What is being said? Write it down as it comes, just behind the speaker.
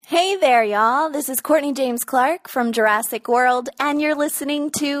Hey there, y'all. This is Courtney James Clark from Jurassic World, and you're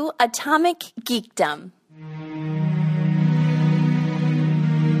listening to Atomic Geekdom.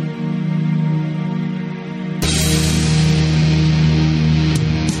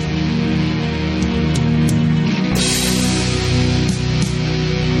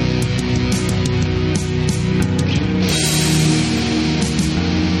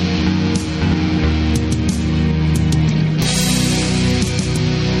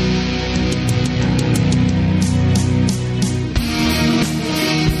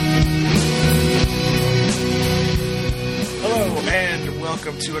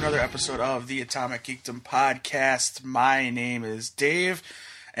 To another episode of the Atomic Geekdom podcast. My name is Dave,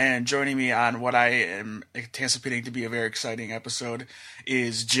 and joining me on what I am anticipating to be a very exciting episode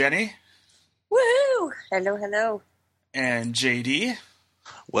is Jenny. Woohoo! Hello, hello. And JD.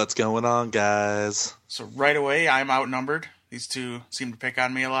 What's going on, guys? So right away, I'm outnumbered. These two seem to pick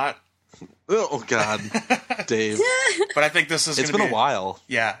on me a lot. Oh, God. Dave. But I think this is going to be... It's been a while.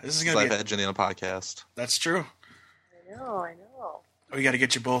 Yeah, this is going to be... I've had Jenny on a podcast. That's true. I know. We got to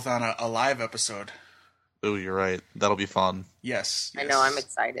get you both on a live episode. Oh, you're right. That'll be fun. Yes. I know, I'm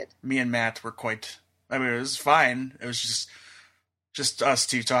excited. Me and Matt were quite... I mean, it was fine. It was just us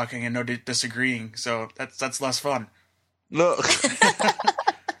two talking and no disagreeing, so that's less fun. No.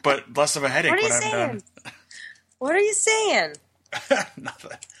 But less of a headache when I'm done. What are you saying?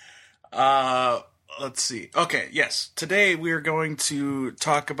 Nothing. Let's see. Okay, yes. Today we are going to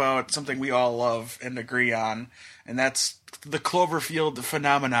talk about something we all love and agree on, and that's the Cloverfield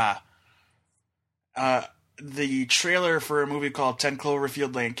phenomena. The trailer for a movie called 10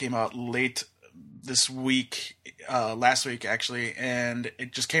 Cloverfield Lane came out late this week, last week actually, and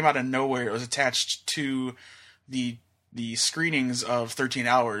it just came out of nowhere. It was attached to the screenings of 13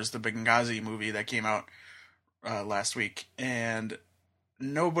 Hours, the Benghazi movie that came out last week, and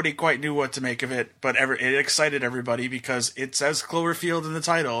nobody quite knew what to make of it, but it excited everybody because it says Cloverfield in the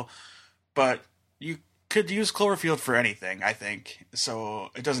title, but you could use Cloverfield for anything, I think. So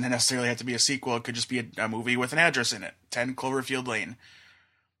it doesn't necessarily have to be a sequel. It could just be a movie with an address in it, 10 Cloverfield Lane.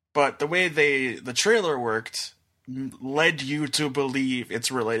 But the way the trailer worked led you to believe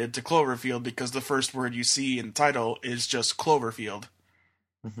it's related to Cloverfield because the first word you see in the title is just Cloverfield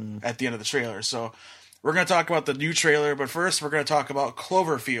at the end of the trailer. So we're going to talk about the new trailer, but first we're going to talk about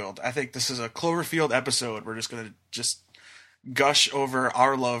Cloverfield. I think this is a Cloverfield episode. We're just going to gush over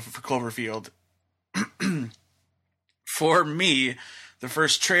our love for Cloverfield. For me, the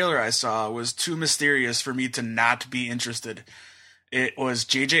first trailer I saw was too mysterious for me to not be interested. It was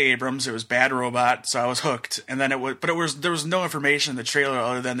J.J. Abrams. It was Bad Robot, so I was hooked. And then there was no information in the trailer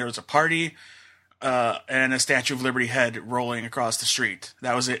other than there was a party and a Statue of Liberty head rolling across the street.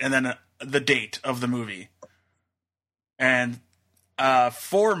 That was it. And then the date of the movie. And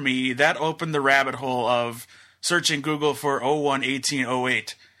for me, that opened the rabbit hole of searching Google for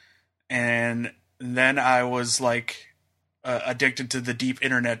 01-1808. And then I was like addicted to the deep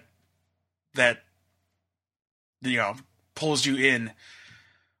internet that, pulls you in.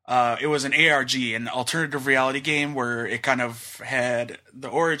 It was an ARG, an alternative reality game, where it kind of had the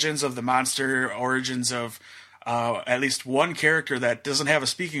origins of the monster, origins of at least one character that doesn't have a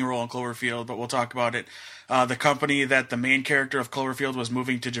speaking role in Cloverfield, but we'll talk about it. The company that the main character of Cloverfield was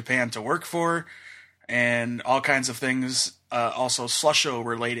moving to Japan to work for, and all kinds of things. Also Slusho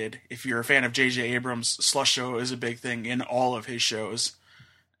related. If you're a fan of J.J. Abrams, Slusho is a big thing in all of his shows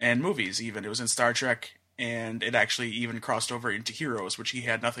and movies even. It was in Star Trek, and it actually even crossed over into Heroes, which he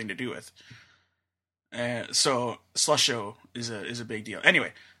had nothing to do with. So Slusho is a big deal.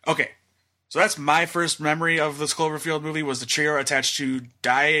 Anyway, okay. So that's my first memory of this Cloverfield movie was the trailer attached to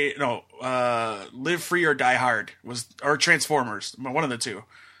Live Free or Die Hard or Transformers, one of the two.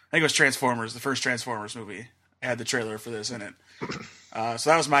 I think it was Transformers, the first Transformers movie. Had the trailer for this in it.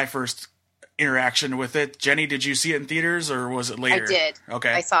 So that was my first interaction with it. Jenny, did you see it in theaters or was it later? I did.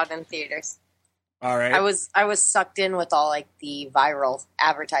 Okay. I saw it in theaters. All right. I was sucked in with all like the viral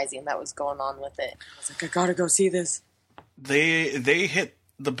advertising that was going on with it. I was like, I gotta go see this. They hit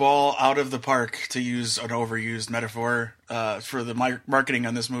the ball out of the park, to use an overused metaphor, for the marketing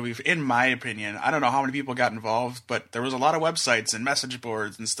on this movie, in my opinion. I don't know how many people got involved, but there was a lot of websites and message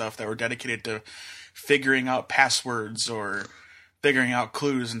boards and stuff that were dedicated to figuring out passwords or figuring out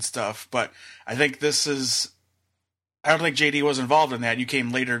clues and stuff. But I think I don't think JD was involved in that. You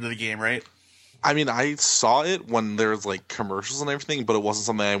came later to the game, right? I mean, I saw it when there was like commercials and everything, but it wasn't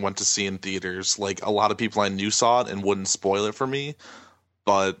something I went to see in theaters. Like, a lot of people I knew saw it and wouldn't spoil it for me.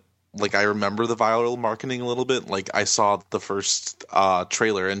 But like, I remember the viral marketing a little bit. Like, I saw the first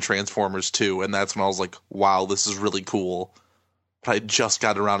trailer in Transformers 2, and that's when I was like, wow, this is really cool. but I just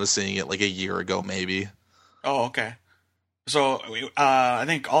got around to seeing it like a year ago, maybe. Oh, okay. So I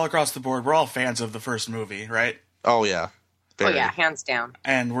think all across the board, we're all fans of the first movie, right? Oh yeah. Very. Oh yeah, hands down.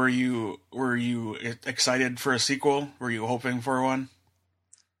 And were you excited for a sequel? Were you hoping for one?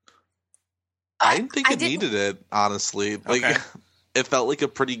 I didn't think it needed it, honestly. Like, Okay. it felt like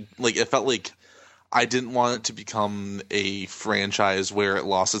it felt like I didn't want it to become a franchise where it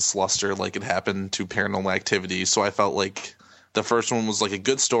lost its luster like it happened to Paranormal Activity. So I felt like the first one was like a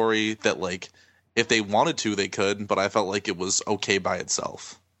good story that, like, if they wanted to, they could, but I felt like it was okay by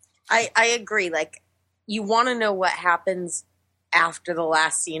itself. I agree. Like, you want to know what happens after the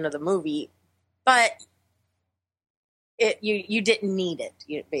last scene of the movie, but you didn't need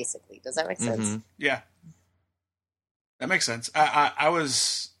it, basically. Does that make sense? Mm-hmm. Yeah, that makes sense. I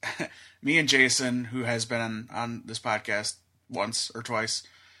was me and Jason, who has been on this podcast once or twice.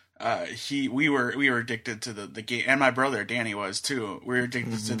 We were addicted to the game, and my brother Danny was too. We were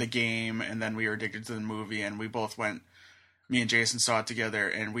addicted to the game, and then we were addicted to the movie, and we both went. Me and Jason saw it together,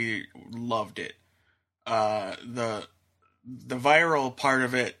 and we loved it. The viral part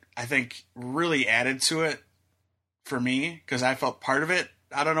of it, I think, really added to it for me because I felt part of it.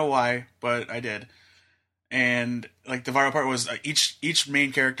 I don't know why, but I did. And like the viral part was each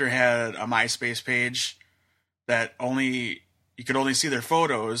main character had a MySpace page that you could only see their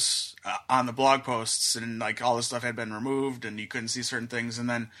photos on the blog posts, and like all this stuff had been removed, and you couldn't see certain things. And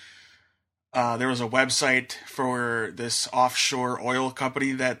then there was a website for this offshore oil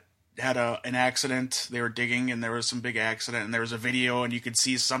company that had an accident. They were digging, and there was some big accident, and there was a video, and you could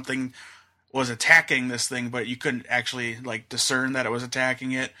see something was attacking this thing, but you couldn't actually like discern that it was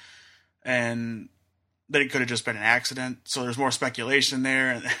attacking it, and that it could have just been an accident. So there's more speculation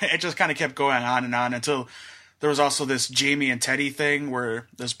there, and it just kind of kept going on and on until there was also this Jamie and Teddy thing where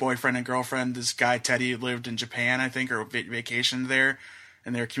this boyfriend and girlfriend, this guy Teddy lived in Japan, I think, or vacationed there,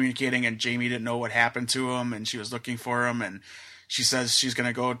 and they were communicating, and Jamie didn't know what happened to him, and she was looking for him, and she says she's going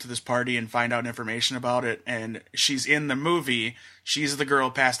to go to this party and find out information about it, and she's in the movie. She's the girl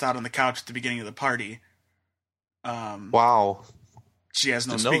passed out on the couch at the beginning of the party. Wow. She has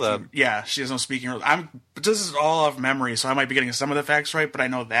no Didn't know speaking. that. Yeah, she has no speaking. But this is all off memory, so I might be getting some of the facts right, but I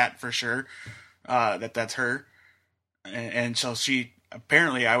know that for sure. That's her. And so she,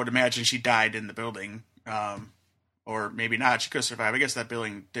 apparently, I would imagine she died in the building. Or maybe not. She could survive. I guess that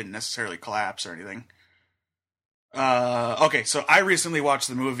building didn't necessarily collapse or anything. Okay, so I recently watched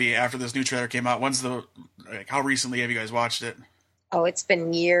the movie after this new trailer came out. How recently have you guys watched it? Oh, it's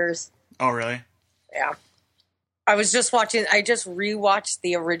been years. Oh, really? Yeah. I just rewatched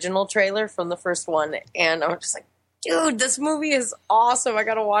the original trailer from the first one, and I'm just like, dude, this movie is awesome. I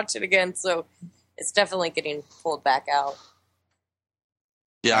gotta watch it again. So it's definitely getting pulled back out.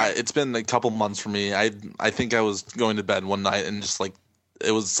 Yeah, it's been a couple months for me. I think I was going to bed one night and just like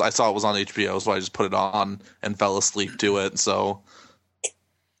I saw it was on HBO, so I just put it on and fell asleep to it. So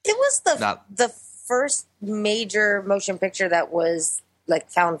it was the first major motion picture that was like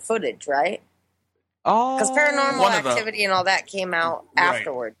found footage, right? Oh, because Paranormal Activity and all that came out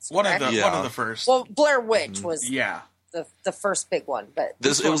afterwards. One of the first. Well, Blair Witch was the first big one, but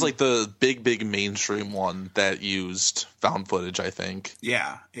it was like the big mainstream one that used found footage, I think.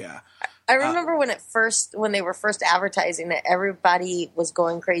 Yeah. I remember when they were first advertising it, everybody was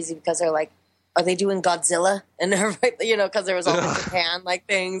going crazy because they're like, "Are they doing Godzilla?" And everybody, because there was all the Japan like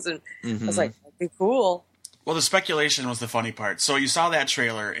things, and I was like, "That'd be cool." Well, the speculation was the funny part. So you saw that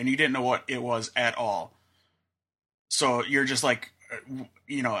trailer and you didn't know what it was at all. So you're just like,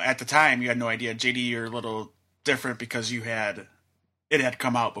 at the time you had no idea. JD, you're a little different because it had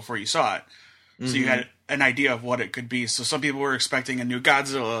come out before you saw it. So you had an idea of what it could be. So some people were expecting a new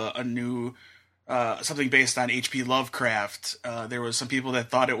Godzilla, a new something based on H.P. Lovecraft. There was some people that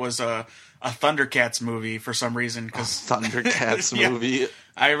thought it was a Thundercats movie for some reason. Thundercats movie.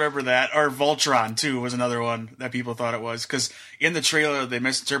 I remember that. Or Voltron, too, was another one that people thought it was. Because in the trailer, they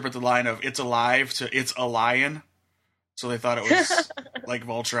misinterpret the line of "it's alive" to "it's a lion." So they thought it was like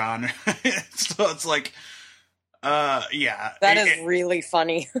Voltron. So it's like, yeah. That is really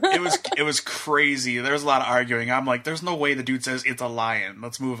funny. It was crazy. There was a lot of arguing. I'm like, there's no way the dude says it's a lion.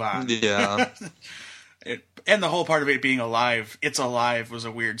 Let's move on. Yeah. And the whole part of it being alive, it's alive, was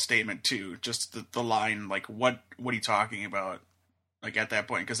a weird statement, too. Just the line, like, what are you talking about? Like, at that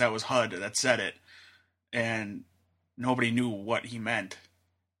point, because that was HUD that said it, and nobody knew what he meant,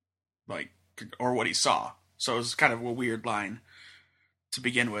 like, or what he saw. So it was kind of a weird line to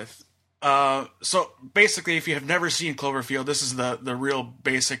begin with. So basically, if you have never seen Cloverfield, this is the real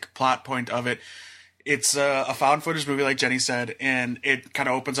basic plot point of it. It's a found footage movie, like Jenny said, and it kind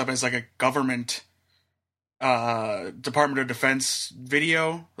of opens up as like a government Department of Defense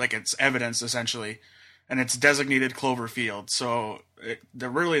video, like it's evidence essentially, and it's designated Cloverfield. So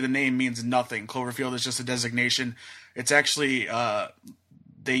the name means nothing. Cloverfield is just a designation. It's actually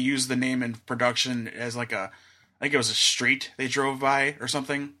they use the name in production as like I think it was a street they drove by or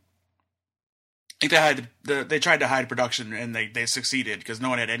something. I think they tried to hide production and they succeeded because no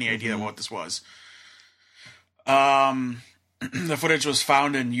one had any idea what this was. The footage was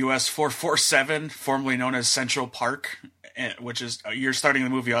found in US 447, formerly known as Central Park, which is you're starting the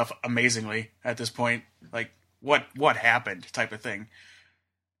movie off amazingly at this point, like what happened type of thing.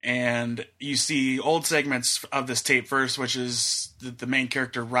 And you see old segments of this tape first, which is the main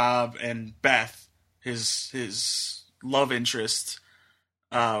character Rob and Beth, his love interest,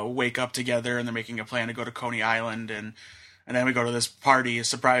 wake up together and they're making a plan to go to Coney Island, and then we go to this party, a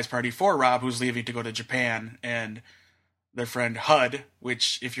surprise party for Rob, who's leaving to go to Japan, and their friend HUD,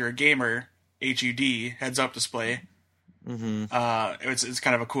 which if you're a gamer, HUD, heads up display. Mm-hmm. It's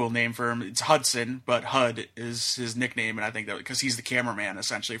kind of a cool name for him. It's Hudson, but HUD is his nickname, and I think that because he's the cameraman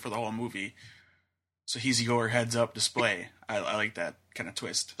essentially for the whole movie, so he's your heads up display. I like that kind of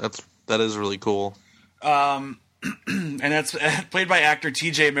twist. That is really cool. And that's played by actor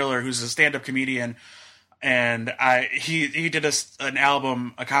T.J. Miller, who's a stand-up comedian, and he did a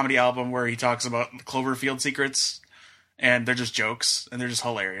comedy album where he talks about Cloverfield secrets, and they're just jokes and they're just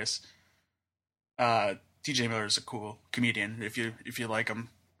hilarious. T.J. Miller is a cool comedian. If you like him,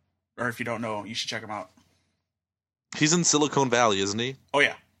 or if you don't know, you should check him out. He's in Silicon Valley, isn't he? Oh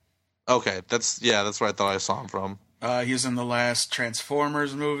yeah. Okay, that's where I thought I saw him from. He was in the last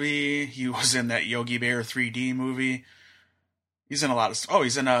Transformers movie. He was in that Yogi Bear 3D movie. He's in a lot of stuff. Oh,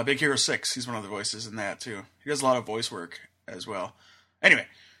 he's in Big Hero 6. He's one of the voices in that too. He does a lot of voice work as well. Anyway,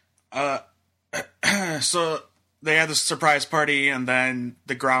 so they had this surprise party, and then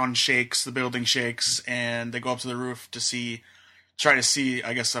the ground shakes, the building shakes, and they go up to the roof to try to see,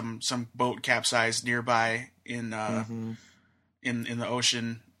 I guess, some boat capsized nearby in the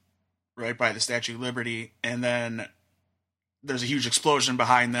ocean, right by the Statue of Liberty, and then there's a huge explosion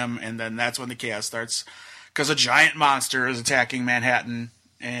behind them, and then that's when the chaos starts, because a giant monster is attacking Manhattan,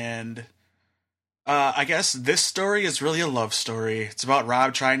 and I guess this story is really a love story. It's about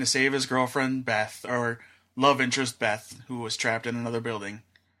Rob trying to save his girlfriend, Beth, or love interest Beth, who was trapped in another building.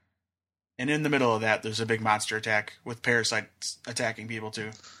 And in the middle of that, there's a big monster attack with parasites attacking people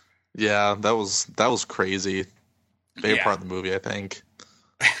too. Yeah, that was crazy. Favorite part of the movie, I think.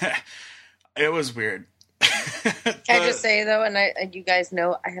 It was weird. Can I just say though, and you guys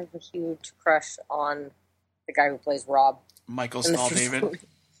know, I have a huge crush on the guy who plays Rob. Michael Stahl David.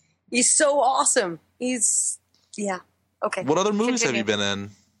 He's so awesome. Okay. What other movies have you been in?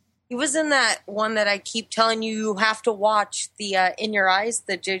 He was in that one that I keep telling you have to watch, the In Your Eyes,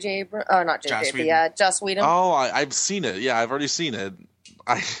 the J.J. Abrams. Oh, not J.J., the Joss Whedon. Oh, I've seen it. Yeah, I've already seen it.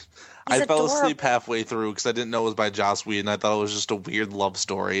 I fell asleep halfway through because I didn't know it was by Joss Whedon. I thought it was just a weird love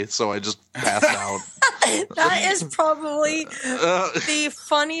story, so I just passed out. That is probably the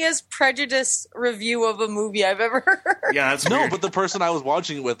funniest prejudice review of a movie I've ever heard. Yeah, that's weird. No, but the person I was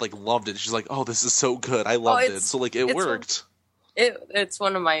watching it with loved it. She's like, "Oh, this is so good. I loved it." So it worked. It's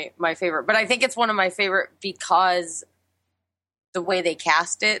one of my favorite, but I think it's one of my favorite because the way they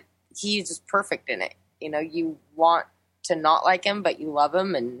cast it, he's just perfect in it. You know, you want to not like him, but you love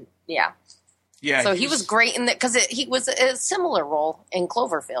him, and yeah. So he was great in that because he was a similar role in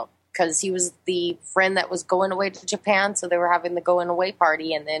Cloverfield because he was the friend that was going away to Japan, so they were having the going away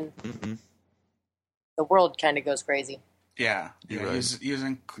party, and then the world kind of goes crazy. Yeah, he was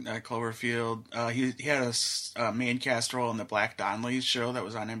in Cloverfield. He had a main cast role in the Black Donnelly show that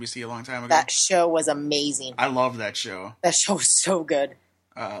was on NBC a long time ago. That show was amazing. I love that show. That show was so good.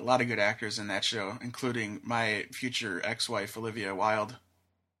 A lot of good actors in that show, including my future ex-wife, Olivia Wilde.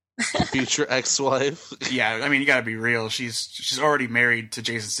 Future ex-wife? Yeah, I mean, you gotta be real. She's already married to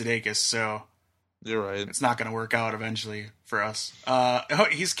Jason Sudeikis, so... You're right. It's not gonna work out eventually for us.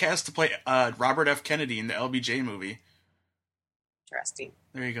 He's cast to play Robert F. Kennedy in the LBJ movie. Interesting.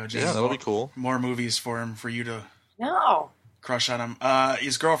 There you go, Jason. Yeah, that'll be cool. More movies for him, for you to crush on him.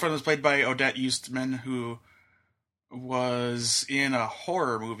 His girlfriend was played by Odette Eastman, who was in a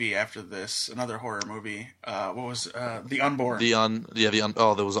horror movie after this, another horror movie. What was The Unborn?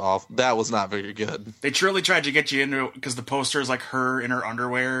 Oh, that was awful. That was not very good. They truly tried to get you into it because the poster is like her in her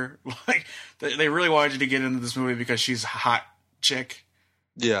underwear. Like they really wanted you to get into this movie because she's a hot chick.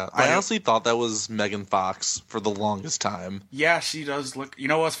 Yeah, I honestly thought that was Megan Fox for the longest time. Yeah, she does look... You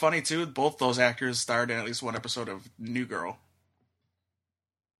know what's funny, too? Both those actors starred in at least one episode of New Girl.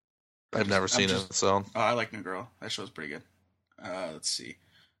 I've never seen it, so... Oh, I like New Girl. That show's pretty good. Let's see.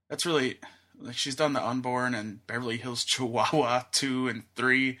 That's really Like, she's done The Unborn and Beverly Hills Chihuahua 2 and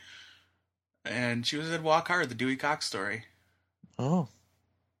 3. And she was in Walk Hard, the Dewey Cox story. Oh.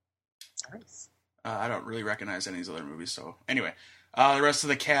 Nice. I don't really recognize any of these other movies, so anyway. The rest of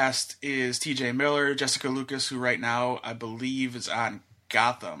the cast is T.J. Miller, Jessica Lucas, who right now I believe is on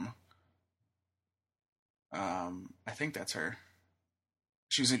Gotham. I think that's her.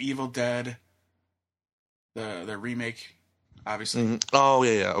 She was in Evil Dead, the remake, obviously. Mm-hmm. Oh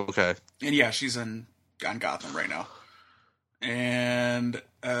yeah, okay. And yeah, she's on Gotham right now. And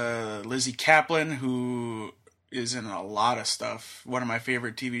Lizzie Kaplan, who is in a lot of stuff. One of my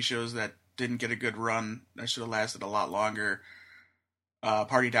favorite TV shows that didn't get a good run. That should have lasted a lot longer.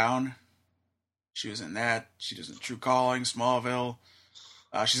 Party Down. She was in that. She was in True Calling, Smallville.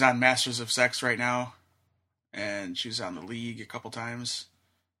 She's on Masters of Sex right now. And she was on The League a couple times.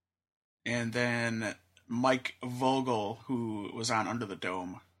 And then Mike Vogel, who was on Under the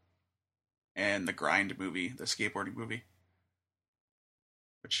Dome. And the Grind movie, the skateboarding movie.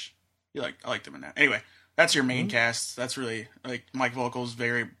 Which, I liked him in that. Anyway, that's your main cast. That's really, like, Mike Vogel's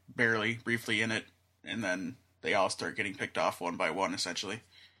very barely, briefly in it. And then they all start getting picked off one by one, essentially.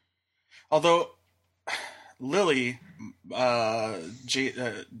 Although, Lily,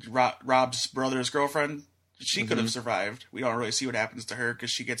 Rob's brother's girlfriend, she could have survived. We don't really see what happens to her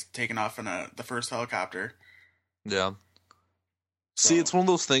because she gets taken off in the first helicopter. Yeah. See, it's one of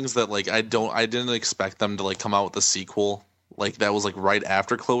those things that, like, I didn't expect them to, like, come out with a sequel. Like, that was, like, right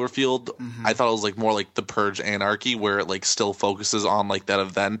after Cloverfield. I thought it was, like, more like The Purge Anarchy, where it, like, still focuses on, like, that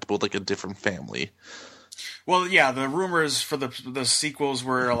event, but with, like, a different family. Well, yeah, the rumors for the sequels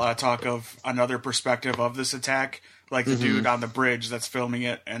were a lot of talk of another perspective of this attack. Like, the dude on the bridge that's filming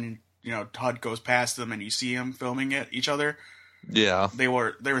it, and, you know, HUD goes past them, and you see him filming each other. Yeah. They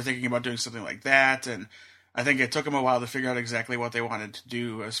were thinking about doing something like that, and I think it took them a while to figure out exactly what they wanted to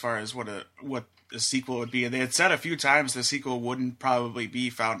do as far as what a sequel would be. And they had said a few times the sequel wouldn't probably be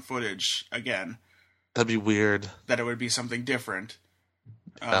found footage again. That'd be weird. That it would be something different.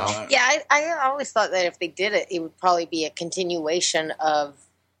 Yeah, I always thought that if they did it, it would probably be a continuation of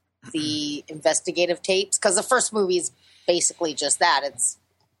the investigative tapes. Because the first movie is basically just that. It's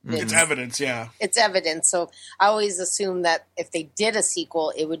evidence, yeah. It's evidence. So I always assumed that if they did a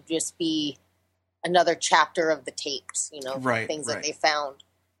sequel, it would just be another chapter of the tapes, you know, things that they found.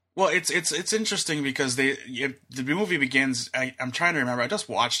 Well, it's interesting because the movie begins. I'm trying to remember. I just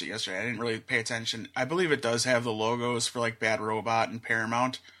watched it yesterday. I didn't really pay attention. I believe it does have the logos for like Bad Robot and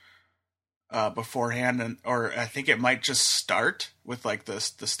Paramount beforehand, or I think it might just start with like the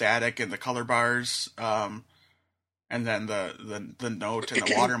static and the color bars, and then the note and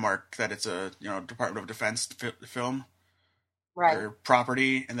the watermark that it's a Department of Defense film. Right. Or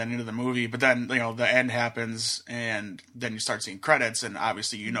property, and then into the movie. But then, the end happens, and then you start seeing credits, and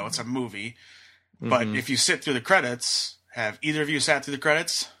obviously it's a movie. But if you sit through the credits, have either of you sat through the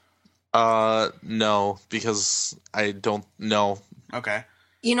credits? No, because I don't know. Okay.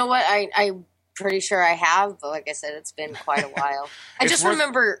 You know what? I'm pretty sure I have, but like I said, it's been quite a while. I just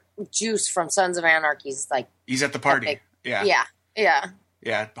remember Juice from Sons of Anarchy is like... He's at the party. Epic. Yeah.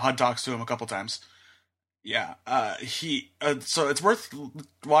 Yeah, HUD talks to him a couple times. Yeah, so it's worth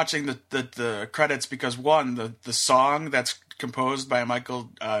watching the credits because one, the song that's composed by Michael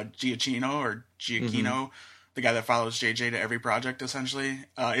Giacchino, the guy that follows JJ to every project essentially,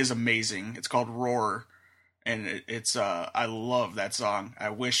 is amazing. It's called Roar, and it's I love that song. I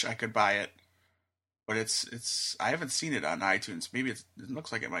wish I could buy it, but it's I haven't seen it on iTunes. Maybe it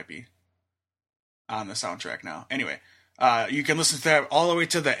looks like it might be on the soundtrack now. Anyway. You can listen to that all the way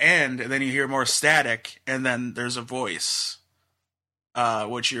to the end, and then you hear more static, and then there's a voice,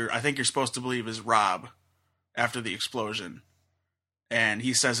 which I think you're supposed to believe is Rob after the explosion, and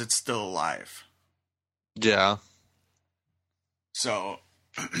he says it's still alive. Yeah. So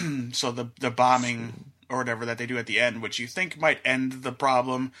the bombing or whatever that they do at the end, which you think might end the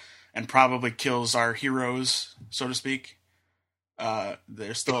problem and probably kills our heroes, so to speak,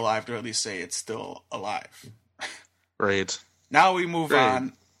 they're still alive to at least say it's still alive. Right. Now we move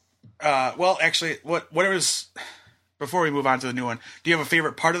on. Well, actually, what was before we move on to the new one? Do you have a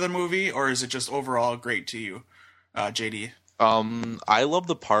favorite part of the movie, or is it just overall great to you, JD? I love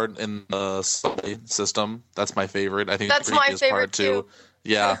the part in the subway system. That's my favorite. I think that's the my favorite part too.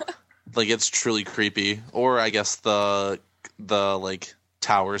 Yeah, like it's truly creepy. Or I guess the like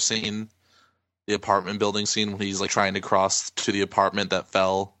tower scene, the apartment building scene when he's like trying to cross to the apartment that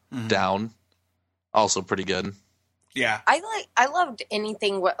fell down. Also pretty good. Yeah. I loved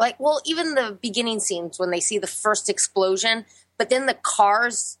anything even the beginning scenes when they see the first explosion, but then the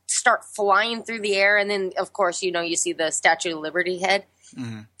cars start flying through the air, and then of course, you see the Statue of Liberty head.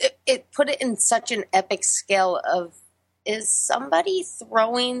 it put it in such an epic scale of, is somebody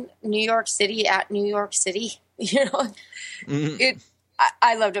throwing New York City at New York City? You know,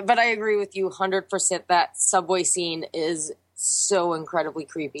 I loved it, but I agree with you 100%. That subway scene is so incredibly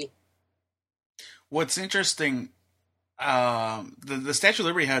creepy. What's interesting, the Statue of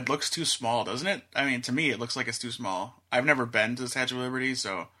Liberty head looks too small, doesn't it? I mean, to me, it looks like it's too small. I've never been to the Statue of Liberty,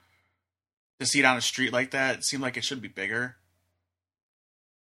 so to see it on a street like that, it seemed like it should be bigger.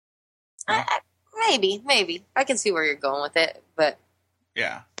 Maybe. I can see where you're going with it, but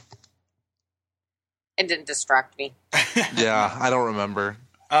yeah, it didn't distract me. Yeah, I don't remember.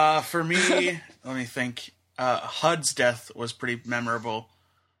 For me, let me think. HUD's death was pretty memorable.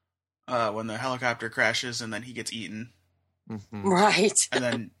 When the helicopter crashes and then he gets eaten. Mm-hmm. Right. And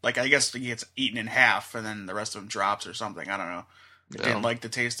then, like, I guess he gets eaten in half and then the rest of him drops or something. I don't know. I didn't like the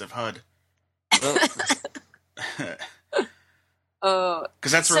taste of HUD.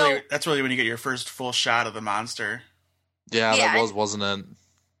 Because that's really when you get your first full shot of the monster. Yeah, that wasn't it?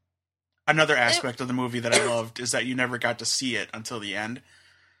 Another aspect of the movie that I loved is that you never got to see it until the end.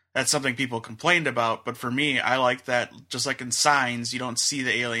 That's something people complained about, but for me, I like that. Just like in Signs, you don't see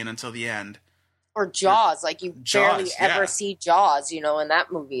the alien until the end. Or Jaws, like you barely ever see Jaws. You know, and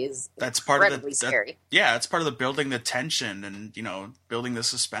that movie is incredibly scary. It's part of the building the tension and building the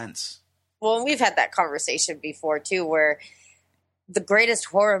suspense. Well, we've had that conversation before too, where the greatest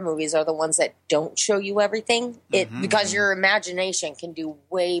horror movies are the ones that don't show you everything. Because your imagination can do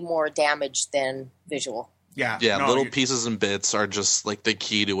way more damage than visual. Yeah, little pieces and bits are just like the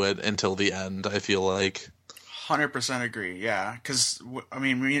key to it until the end, I feel like. 100% agree, yeah. Because, I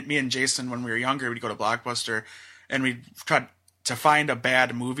mean, me and Jason, when we were younger, we'd go to Blockbuster and we'd try to find a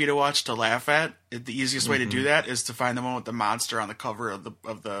bad movie to watch to laugh at. The easiest way to do that is to find the one with the monster on the cover of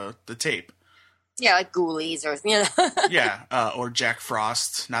the tape. Yeah, like Ghoulies or, Yeah, or Jack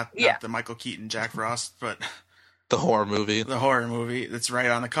Frost. Not the Michael Keaton Jack Frost, but... The horror movie. The horror movie that's right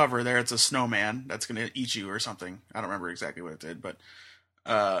on the cover there. It's a snowman that's going to eat you or something. I don't remember exactly what it did, but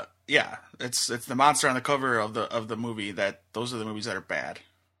it's the monster on the cover of the movie. Those are the movies that are bad.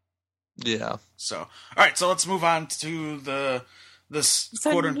 Yeah. So, all right, so let's move on to the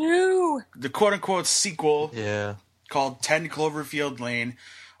quote unquote sequel. Yeah. Called 10 Cloverfield Lane.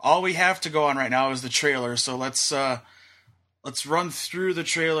 All we have to go on right now is the trailer. So let's run through the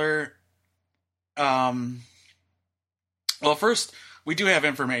trailer. Well, first, we do have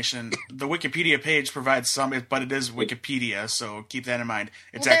information. The Wikipedia page provides some, but it is Wikipedia, so keep that in mind.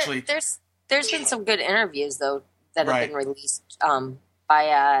 It's there's been some good interviews though that have been released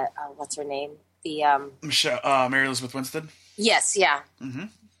by what's her name? The Mary Elizabeth Winstead. Yes, yeah. Mm-hmm.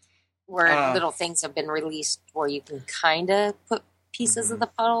 Where little things have been released where you can kind of put pieces of the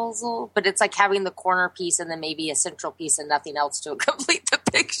puzzle, but it's like having the corner piece and then maybe a central piece and nothing else to complete the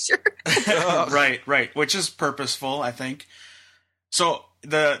picture. Right, which is purposeful, I think. So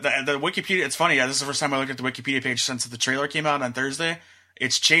the Wikipedia, it's funny. This is the first time I looked at the Wikipedia page since the trailer came out on Thursday.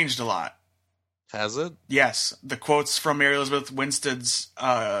 It's changed a lot. Has it? Yes, the quotes from Mary Elizabeth Winstead's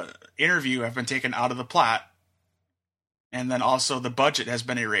interview have been taken out of the plot, and then also the budget has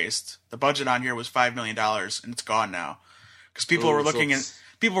been erased. The budget on here was $5 million, and it's gone now. Because people were looking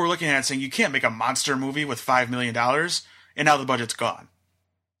at it saying you can't make a monster movie with $5 million, and now the budget's gone.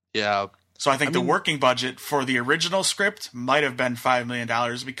 Yeah. So I think the working budget for the original script might have been $5 million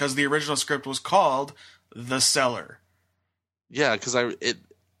because the original script was called The Cellar. Yeah,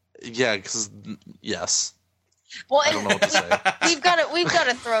 yes. Well, I don't know what to say. We've got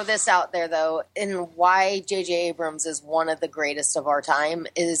to throw this out there though, and why J.J. Abrams is one of the greatest of our time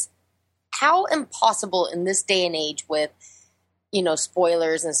is how impossible in this day and age with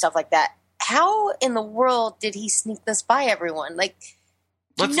spoilers and stuff like that. How in the world did he sneak this by everyone? Like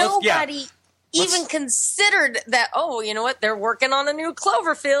nobody even considered that. Oh, you know what? They're working on a new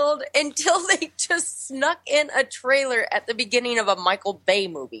Cloverfield until they just snuck in a trailer at the beginning of a Michael Bay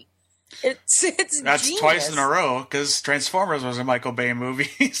movie. That's genius. Twice in a row because Transformers was a Michael Bay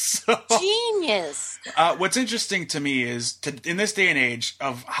movie. So. Genius. What's interesting to me is in this day and age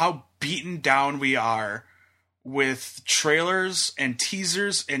of how beaten down we are with trailers and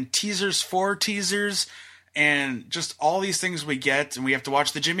teasers for teasers and just all these things we get, and we have to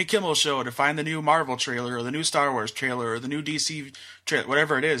watch the Jimmy Kimmel Show to find the new Marvel trailer or the new Star Wars trailer or the new DC trailer,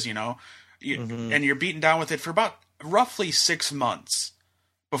 whatever it is, and you're beaten down with it for about roughly 6 months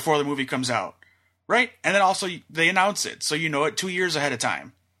before the movie comes out, right? And then also they announce it, so you know it 2 years ahead of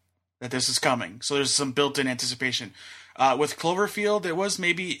time that this is coming. So there's some built-in anticipation. With Cloverfield, it was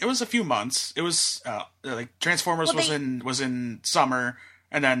a few months. It was like Transformers was in summer,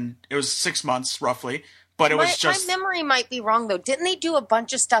 and then it was 6 months roughly. But it was just... My memory might be wrong, though. Didn't they do a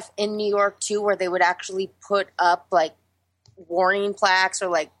bunch of stuff in New York, too, where they would actually put up, like, warning plaques or,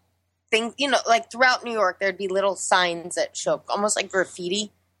 like, things, you know, like, throughout New York, there'd be little signs that show, almost like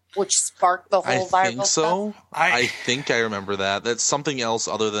graffiti, which sparked the whole viral I think so. stuff. I think I remember that. That's something else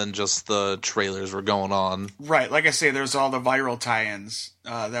other than just the trailers were going on. Right. Like I say, there's all the viral tie-ins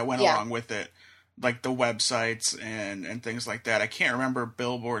that went along with it. Like the websites and things like that. I can't remember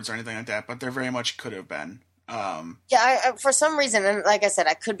billboards or anything like that, but there very much could have been. I for some reason, and like I said,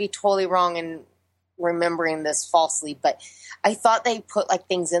 I could be totally wrong in remembering this falsely, but I thought they put like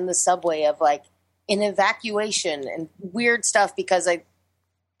things in the subway of like an evacuation and weird stuff because I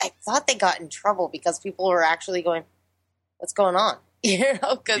thought they got in trouble because people were actually going, "What's going on?" You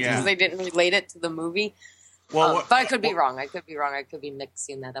know, because they didn't relate it to the movie. Well, but I could be wrong. I could be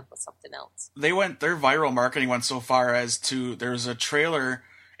mixing that up with something else. Their viral marketing went so far as to, there's a trailer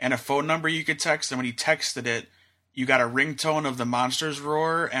and a phone number you could text, and when you texted it, you got a ringtone of the monster's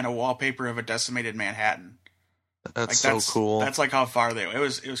roar and a wallpaper of a decimated Manhattan. That's so cool. That's like how far it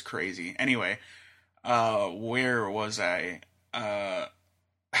was crazy. Anyway, where was I?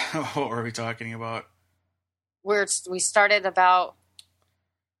 What were we talking about? We started about...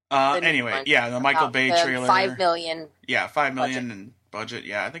 Anyway, the Michael Bay trailer. $5 million. Yeah, $5 million in budget.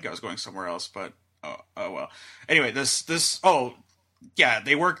 Yeah, I think I was going somewhere else, but oh well. Anyway,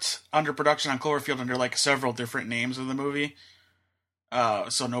 they worked under production on Cloverfield under like several different names of the movie,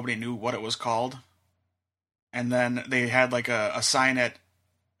 so nobody knew what it was called. And then they had like a sign at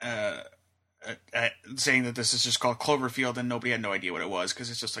saying that this is just called Cloverfield, and nobody had no idea what it was because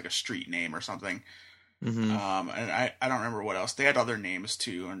it's just like a street name or something. Mm-hmm. And I don't remember what else. They had other names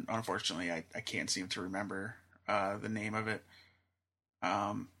too, and unfortunately I can't seem to remember the name of it.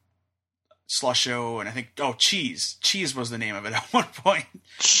 Slusho, and I think Cheese. Cheese was the name of it at one point.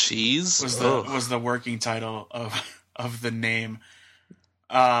 Cheese was the working title of the name.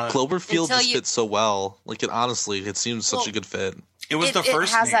 Cloverfield just fits so well. Like it seems such a good fit. It was the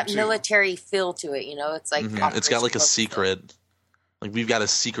first. It has name that too. Military feel to it. You know, it's like it's got like a secret. Like we've got a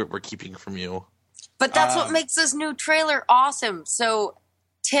secret we're keeping from you. But that's what makes this new trailer awesome. So,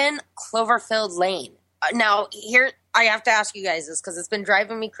 10 Cloverfield Lane. Now, here, I have to ask you guys this because it's been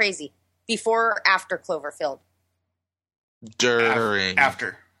driving me crazy. Before or after Cloverfield? During.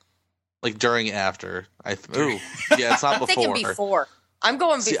 After. Like during, after. Yeah, it's not before. I'm thinking before. I'm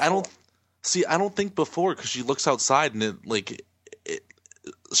going before. I don't think before because she looks outside and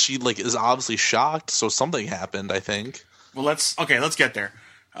she is obviously shocked. So something happened, I think. Well, let's get there.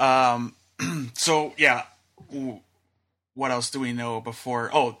 So, yeah, what else do we know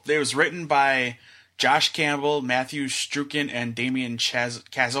before? Oh, it was written by Josh Campbell, Matthew Strukin, and Damien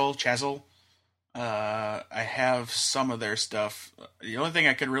Chazelle. I have some of their stuff. The only thing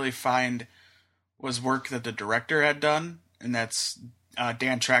I could really find was work that the director had done, and that's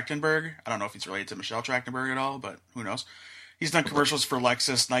Dan Trachtenberg. I don't know if he's related to Michelle Trachtenberg at all, but who knows. He's done commercials for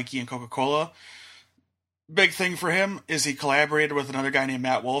Lexus, Nike, and Coca-Cola. Big thing for him is he collaborated with another guy named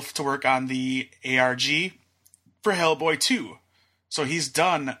Matt Wolf to work on the ARG for Hellboy 2. So he's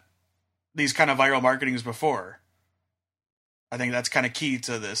done these kind of viral marketings before. I think that's kind of key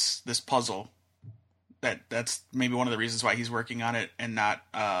to this puzzle. That's maybe one of the reasons why he's working on it and not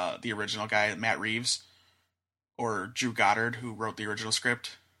the original guy, Matt Reeves, or Drew Goddard, who wrote the original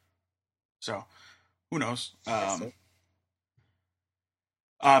script. So, who knows?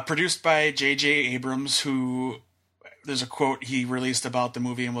 Produced by J.J. Abrams, who, there's a quote he released about the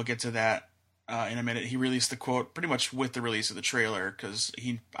movie, and we'll get to that in a minute. He released the quote pretty much with the release of the trailer, because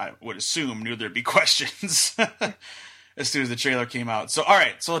I would assume, knew there'd be questions as soon as the trailer came out. So,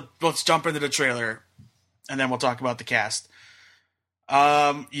 alright, so let's jump into the trailer, and then we'll talk about the cast.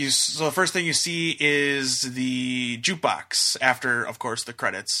 So the first thing you see is the jukebox, after, of course, the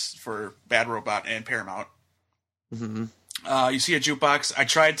credits for Bad Robot and Paramount. Mm-hmm. You see a jukebox.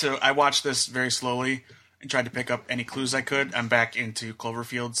 I watched this very slowly and tried to pick up any clues I could. I'm back into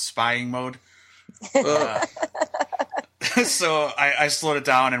Cloverfield spying mode. So I slowed it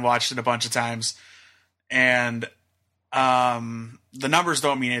down and watched it a bunch of times. And the numbers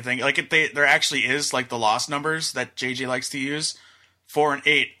don't mean anything. Like there actually is like the lost numbers that JJ likes to use. 4 and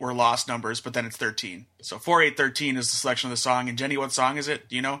 8 were lost numbers, but then it's 13. So 4, 8, 13 is the selection of the song. And Jenny, what song is it?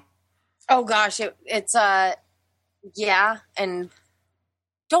 Do you know? Oh gosh, it's yeah, and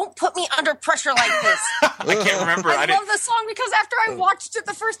don't put me under pressure like this. I can't remember. I love the song because after I watched it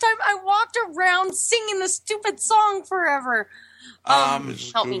the first time, I walked around singing the stupid song forever.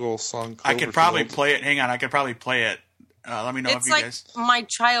 Help Google me. Song I could probably play it. Hang on, I could probably play it. Let me know if you guys. It's like my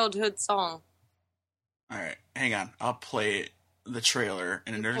childhood song. All right, hang on. I'll play the trailer,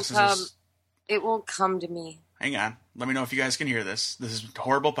 and there's It will come to me. Hang on. Let me know if you guys can hear this. This is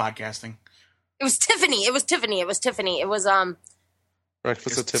horrible podcasting. It was Tiffany. It was Tiffany. It was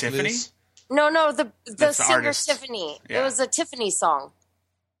Breakfast at Tiffany's? No, the That's the singer artist. Tiffany. Yeah. It was a Tiffany song.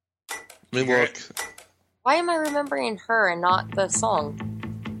 Let me look. Why am I remembering her and not the song?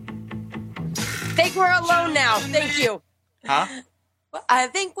 Think we're alone now. Thank you. Huh? I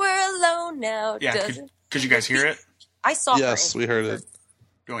think we're alone now. Yeah. Could you guys hear it? I saw Yes, her. we heard it. Do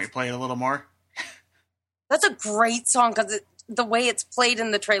you want me to play it a little more? That's a great song because the way it's played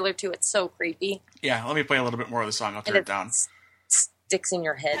in the trailer too, it's so creepy. Yeah, let me play a little bit more of the song. I'll turn it down. Sticks in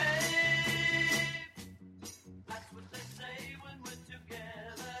your head.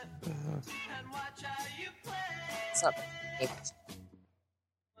 It's not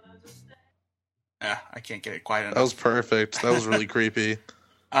I can't get it quiet enough. That was perfect. That was really creepy.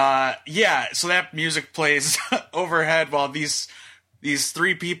 Yeah, so that music plays overhead while these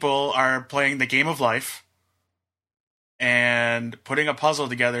three people are playing the game of life and putting a puzzle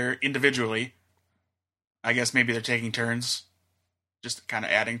together individually. I guess maybe they're taking turns, just kind of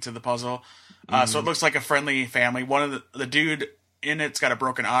adding to the puzzle. So it looks like a friendly family. One of the dude in it's got a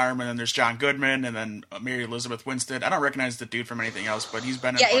broken arm, and then there's John Goodman, and then Mary Elizabeth Winstead. I don't recognize the dude from anything else, but he's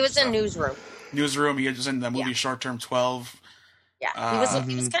been in he was in Newsroom. Newsroom. He was in the movie Short Term 12. Yeah,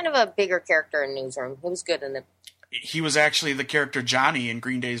 he was kind of a bigger character in Newsroom. He was good in it. He was actually the character Johnny in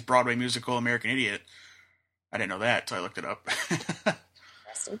Green Day's Broadway musical American Idiot. I didn't know that until I looked it up.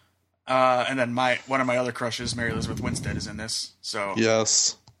 And then one of my other crushes, Mary Elizabeth Winstead, is in this. So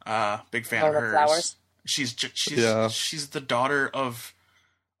Yes. big fan of hers. Flowers. She's Yeah. she's the daughter of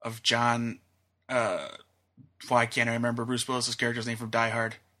John. Why can't I remember Bruce Willis's character's name from Die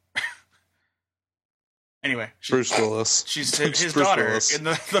Hard? Anyway, Bruce Willis. She's his Bruce daughter Willis. in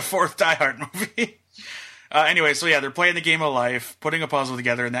the fourth Die Hard movie. Anyway, so yeah, they're playing the game of life, putting a puzzle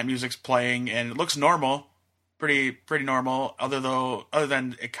together, and that music's playing, and it looks normal, pretty normal. Other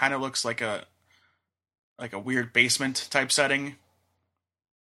than it kind of looks like a weird basement type setting.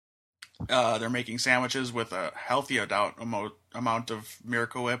 They're making sandwiches with a healthy amount of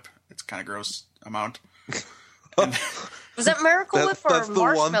Miracle Whip. It's kind of gross amount. Was that Miracle Whip or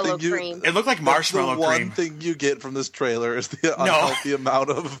marshmallow cream? It looked like marshmallow the cream. one thing you get from this trailer is the unhealthy amount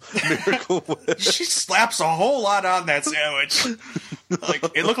of Miracle Whip. She slaps a whole lot on that sandwich.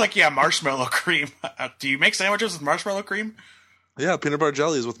 It looked like marshmallow cream. Do you make sandwiches with marshmallow cream? Yeah, peanut butter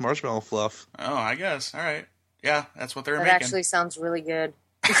jellies with marshmallow fluff. Oh, I guess. All right. Yeah, that's what they were That making. actually sounds really good.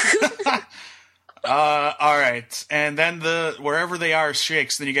 All right. And then wherever they are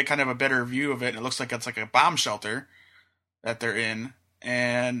shakes, then you get kind of a better view of it, and it looks like it's like a bomb shelter that they're in.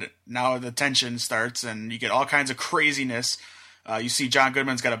 And now the tension starts, and you get all kinds of craziness. You see John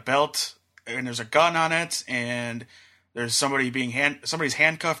Goodman's got a belt, and there's a gun on it, and there's somebody's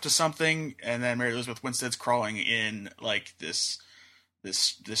handcuffed to something, and then Mary Elizabeth Winstead's crawling in like this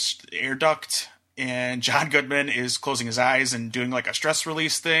air duct. And John Goodman is closing his eyes and doing like a stress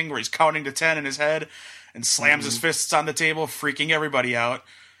release thing where he's counting to 10 in his head and slams his fists on the table, freaking everybody out.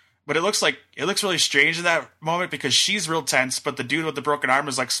 But it looks really strange in that moment because she's real tense, but the dude with the broken arm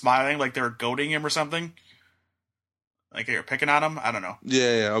is like smiling like they were goading him or something. Like they were picking on him. I don't know.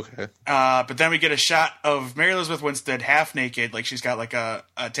 Yeah, okay. But then we get a shot of Mary Elizabeth Winstead half naked, like she's got like a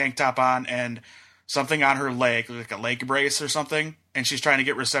tank top on and something on her leg, like a leg brace or something, and she's trying to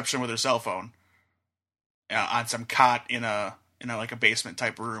get reception with her cell phone. On some cot in a like a basement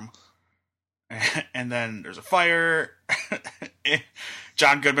type room, and then there's a fire.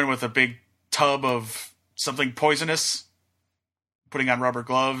 John Goodman with a big tub of something poisonous, putting on rubber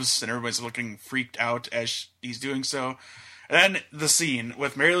gloves, and everybody's looking freaked out as he's doing so. And then the scene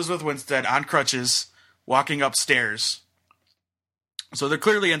with Mary Elizabeth Winstead on crutches walking upstairs. So they're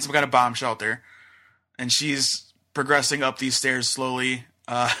clearly in some kind of bomb shelter, and she's progressing up these stairs slowly.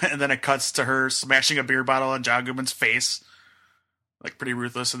 And then it cuts to her smashing a beer bottle on John Goodman's face, like pretty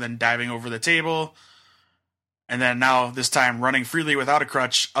ruthless, and then diving over the table. And then now, this time, running freely without a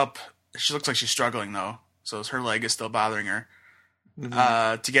crutch up. She looks like she's struggling, though, so her leg is still bothering her.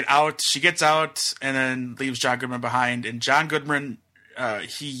 Mm-hmm. To get out, she gets out and then leaves John Goodman behind. And John Goodman,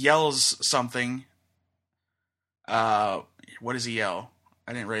 he yells something. What does he yell?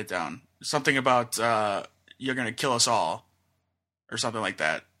 I didn't write it down. Something about, you're going to kill us all. Or something like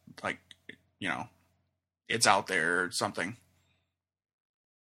that. Like, it's out there or something.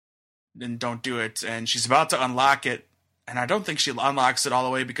 Then don't do it. And she's about to unlock it. And I don't think she unlocks it all the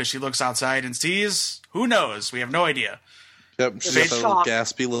way because she looks outside and sees, who knows? We have no idea. Yep, she's got that little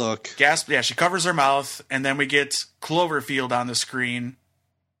gaspy look. Yeah, she covers her mouth. And then we get Cloverfield on the screen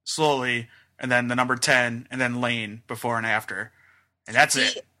slowly. And then the number 10. And then Lane before and after. And that's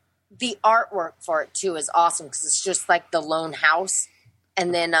it. the artwork for it too is awesome because it's just like the lone house,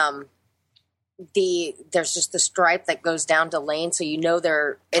 and then there's just the stripe that goes down to Lane, so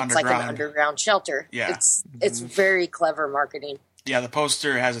it's like an underground shelter. Yeah, it's very clever marketing. Yeah, the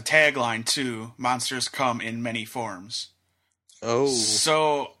poster has a tagline too: "Monsters come in many forms." Oh,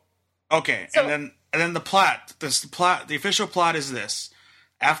 so okay, and then the plot. The official plot is this: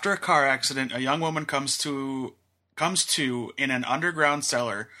 after a car accident, a young woman comes to in an underground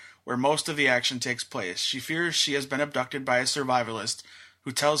cellar where most of the action takes place. She fears she has been abducted by a survivalist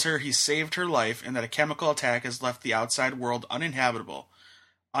who tells her he saved her life and that a chemical attack has left the outside world uninhabitable.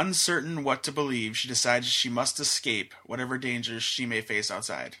 Uncertain what to believe, she decides she must escape whatever dangers she may face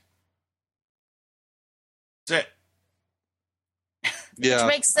outside. That's it. Yeah,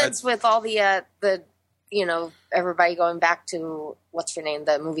 which makes sense with all the everybody going back to what's her name,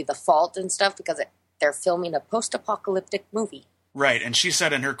 the movie The Fault and stuff, because they're filming a post-apocalyptic movie. Right, and she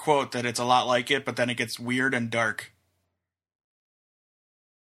said in her quote that it's a lot like it, but then it gets weird and dark.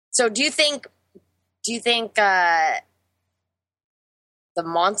 So do you think the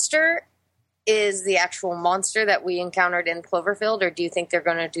monster is the actual monster that we encountered in Cloverfield, or do you think they're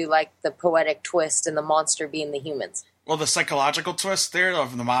going to do like the poetic twist and the monster being the humans? Well, the psychological twist there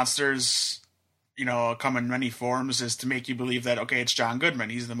of the monsters, come in many forms is to make you believe that, okay, it's John Goodman,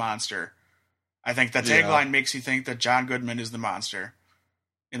 he's the monster. I think the tagline makes you think that John Goodman is the monster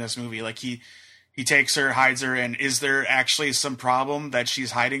in this movie. Like he takes her, hides her, and is there actually some problem that she's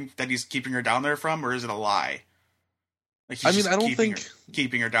hiding, that he's keeping her down there from, or is it a lie? Like he's I don't think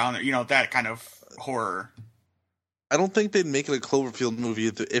keeping her down there, that kind of horror. I don't think they'd make it a Cloverfield movie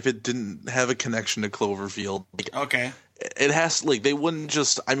if it didn't have a connection to Cloverfield. Like, okay. It has, like, they wouldn't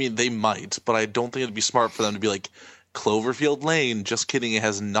just, they might, but I don't think it'd be smart for them to be like, Cloverfield Lane, just kidding, it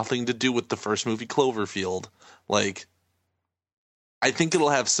has nothing to do with the first movie Cloverfield. Like, I think it'll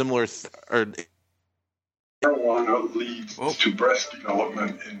have similar, marijuana leads to breast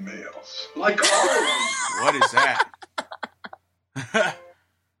development in males. Like all what is that?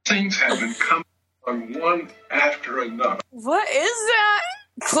 things have been coming on one after another. What is that?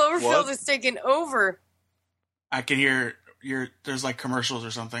 Cloverfield is taking over. I can hear there's like commercials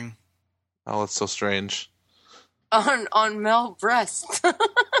or something. Oh, that's so strange. On male breast.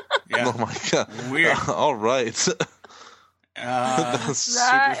 Yeah. Oh my god. Weird. All right. That's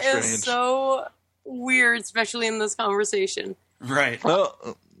super strange. Is so weird, especially in this conversation. Right.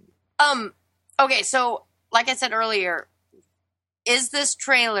 Okay, so like I said earlier, is this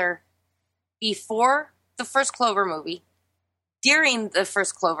trailer before the first Clover movie, during the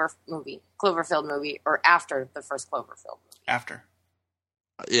first Cloverfield movie, or after the first Cloverfield movie? After.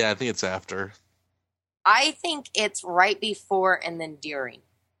 Yeah, I think it's after. I think it's right before and then during.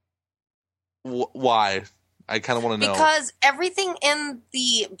 Why? I kind of want to know. Because everything in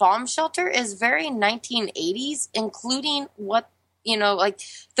the bomb shelter is very 1980s, including what, like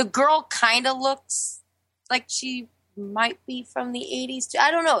the girl kind of looks like she might be from the 80s too.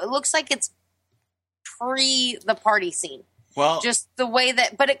 I don't know. It looks like it's pre the party scene. Well, just the way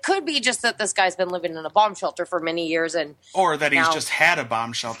that, but it could be just that this guy's been living in a bomb shelter for many years, or that he's just had a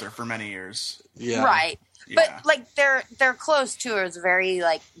bomb shelter for many years. Yeah, right. Yeah. But like they're close to her. It's very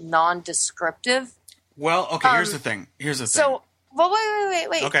like non-descriptive. Well, okay. Here's the thing. So, well,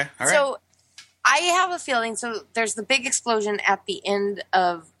 wait. Okay, all right. So, I have a feeling. So, there's the big explosion at the end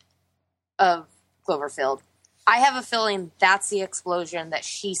of Cloverfield. I have a feeling that's the explosion that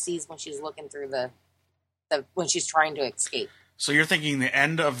she sees when she's looking through when she's trying to escape. So you're thinking the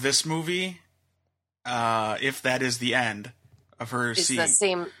end of this movie, if that is the end of her is seeing, the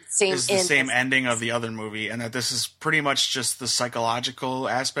same is the same ending of the other movie, and that this is pretty much just the psychological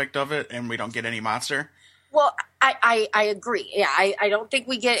aspect of it, and we don't get any monster. Well, I agree. Yeah, I don't think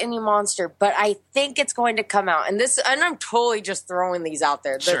we get any monster, but I think it's going to come out. And I'm totally just throwing these out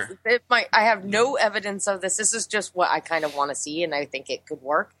there. Sure. I have no evidence of this. This is just what I kind of want to see, and I think it could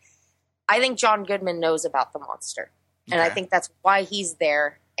work. I think John Goodman knows about the monster, and I think that's why he's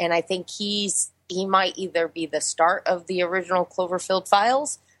there. And I think he might either be the start of the original Cloverfield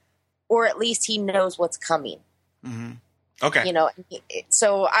Files, or at least he knows what's coming. Mm-hmm. Okay.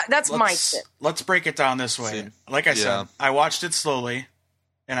 So that's my tip. Let's break it down this way. Like I said, I watched it slowly,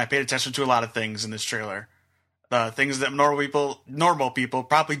 and I paid attention to a lot of things in this trailer. Things that normal people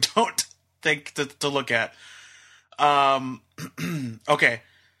probably don't think to look at. Okay.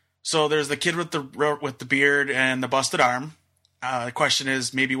 So there's the kid with the beard and the busted arm. The question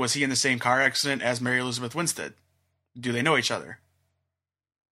is, maybe was he in the same car accident as Mary Elizabeth Winstead? Do they know each other?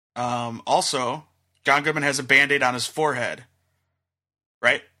 Also, John Goodman has a Band-Aid on his forehead,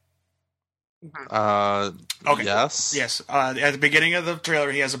 right? Okay. Yes. Yes. At the beginning of the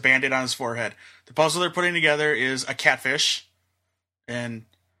trailer, he has a Band-Aid on his forehead. The puzzle they're putting together is a catfish. And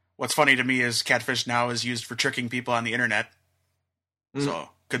what's funny to me is catfish now is used for tricking people on the internet. So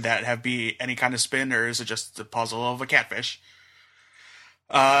could that be any kind of spin, or is it just the puzzle of a catfish?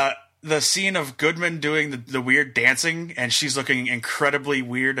 The scene of Goodman doing the weird dancing, and she's looking incredibly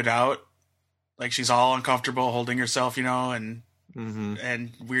weirded out. Like she's all uncomfortable holding herself, and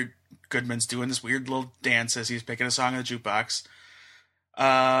weird. Goodman's doing this weird little dance as he's picking a song in the jukebox.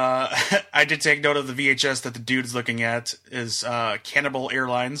 I did take note of the VHS that the dude's looking at is Cannibal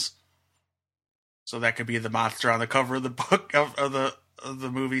Airlines. So that could be the monster on the cover of the book of the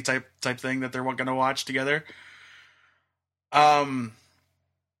movie type thing that they're going to watch together.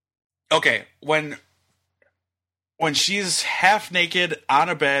 Okay, when she's half naked on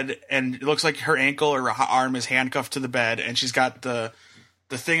a bed and it looks like her ankle or her arm is handcuffed to the bed and she's got the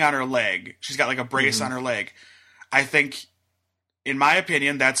thing on her leg. She's got like a brace on her leg. I think, in my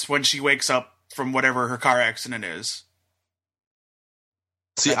opinion, that's when she wakes up from whatever her car accident is.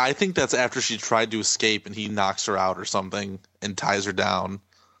 See, I think that's after she tried to escape and he knocks her out or something and ties her down.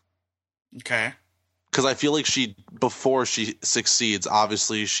 Okay. Because I feel like before she succeeds,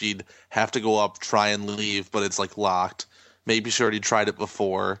 obviously she'd have to go up, try and leave, but it's like locked. Maybe she already tried it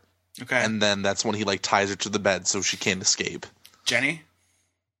before. Okay. And then that's when he like ties her to the bed so she can't escape. Jenny?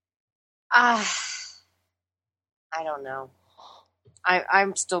 I don't know.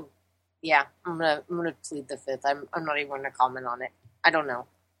 I'm still, I'm gonna plead the fifth. I'm not even gonna comment on it. I don't know.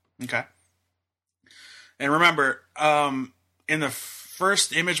 Okay. And remember, in the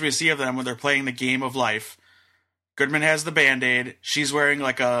first image we see of them when they're playing the game of life, Goodman has the Band-Aid. She's wearing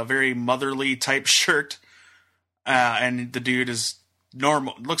like a very motherly type shirt, and the dude is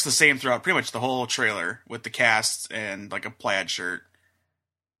normal. Looks the same throughout pretty much the whole trailer with the cast and like a plaid shirt.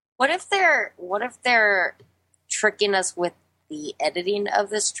 What if they're tricking us with the editing of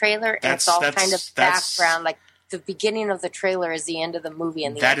this trailer? And it's all kind of background, like the beginning of the trailer is the end of the movie,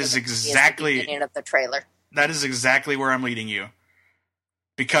 and the end of the movie is the beginning of the trailer. That is exactly where I'm leading you.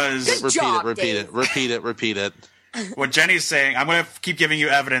 Because repeat it. What Jenny's saying, I'm going to keep giving you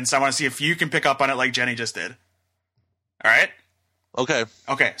evidence. I want to see if you can pick up on it like Jenny just did. All right?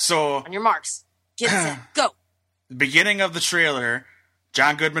 Okay, so on your marks, get set, go. The beginning of the trailer,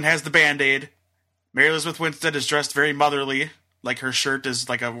 John Goodman has the Band-Aid. Mary Elizabeth Winstead is dressed very motherly, like her shirt is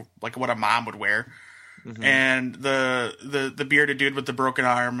like what a mom would wear. Mm-hmm. And the bearded dude with the broken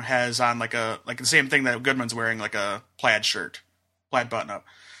arm has on like the same thing that Goodman's wearing, like a plaid shirt, plaid button-up.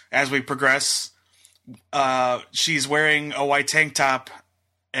 As we progress, she's wearing a white tank top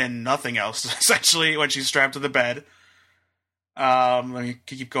and nothing else, essentially, when she's strapped to the bed. Let me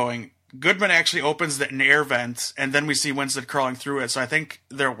keep going. Goodman actually opens an air vent, and then we see Winstead crawling through it. So I think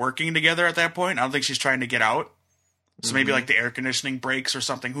they're working together at that point. I don't think she's trying to get out. So maybe like the air conditioning breaks or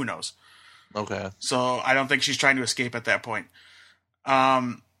something. Who knows? Okay. So I don't think she's trying to escape at that point.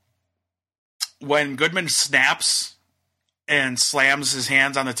 When Goodman snaps and slams his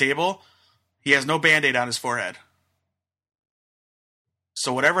hands on the table, he has no Band-Aid on his forehead.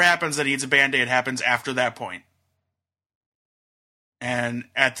 So whatever happens that needs a Band-Aid happens after that point. And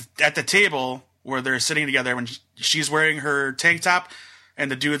at the table where they're sitting together, when she's wearing her tank top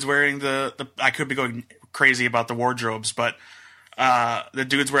and the dude's wearing the I could be going crazy about the wardrobes, but the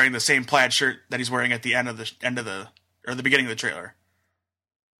dude's wearing the same plaid shirt that he's wearing at the the beginning of the trailer.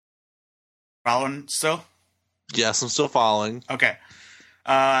 Following still? Yes, I'm still following. Okay.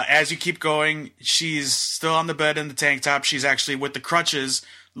 As you keep going, she's still on the bed in the tank top. She's actually with the crutches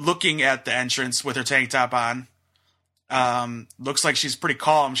looking at the entrance with her tank top on. Looks like she's pretty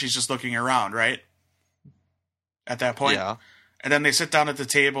calm. She's just looking around, right? At that point. Yeah. And then they sit down at the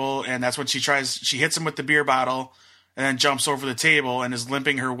table, and that's when she hits him with the beer bottle, and then jumps over the table and is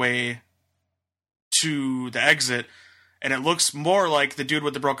limping her way to the exit. And it looks more like the dude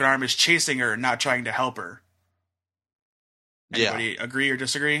with the broken arm is chasing her, not trying to help her. Anybody agree or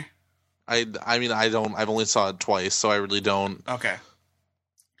disagree? I mean, I don't. I've only saw it twice, so I really don't. Okay.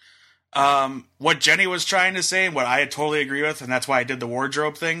 What Jenny was trying to say, and what I totally agree with, and that's why I did the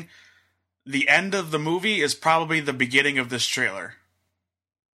wardrobe thing, the end of the movie is probably the beginning of this trailer.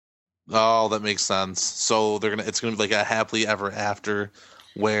 Oh, that makes sense. So it's gonna be like a happily ever after,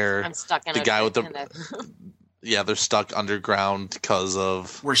 where I'm stuck in the guy with the they're stuck underground because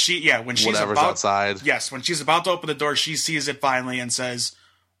of when she's whatever's outside. Yes, when she's about to open the door, she sees it finally and says,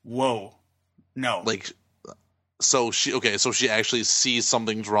 "Whoa, no!" Like, so she actually sees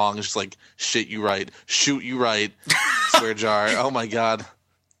something's wrong. And she's like, "Shit, you right. Shoot, you right." Swear jar. Oh my god.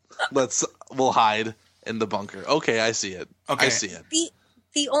 We'll hide in the bunker. Okay, I see it. Okay. I see it.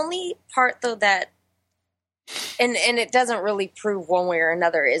 the only part though that, and it doesn't really prove one way or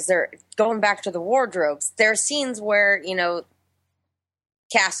another, is there, going back to the wardrobes, there are scenes where,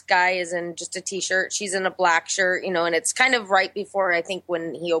 cast guy is in just a t-shirt, she's in a black shirt, and it's kind of right before, I think,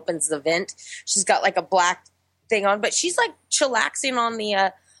 when he opens the vent, she's got like a black thing on, but she's like chillaxing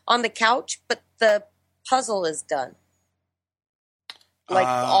on the couch, but the puzzle is done. Like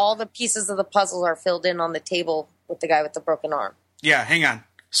all the pieces of the puzzle are filled in on the table with the guy with the broken arm. Yeah, hang on.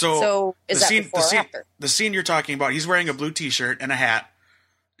 So is that before or after? The scene you're talking about, he's wearing a blue t-shirt and a hat,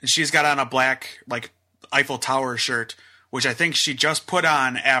 and she's got on a black, like, Eiffel Tower shirt, which I think she just put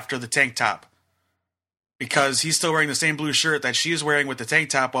on after the tank top. Because he's still wearing the same blue shirt that she's wearing with the tank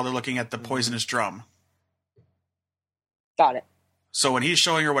top while they're looking at the poisonous drum. Got it. So when he's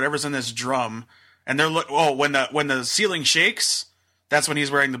showing her whatever's in this drum, and they're when the ceiling shakes, that's when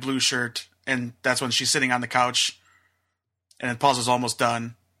he's wearing the blue shirt, and that's when she's sitting on the couch, and the puzzle's almost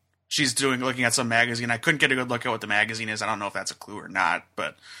done. She's looking at some magazine. I couldn't get a good look at what the magazine is. I don't know if that's a clue or not,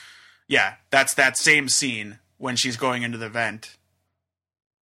 but yeah, that's that same scene when she's going into the vent,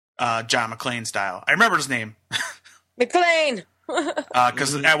 John McClane style. I remember his name. McClane!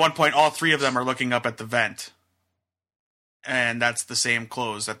 Because at one point, all three of them are looking up at the vent. And that's the same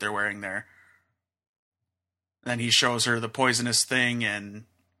clothes that they're wearing there. Then he shows her the poisonous thing, and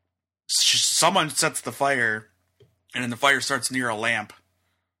someone sets the fire, and then the fire starts near a lamp.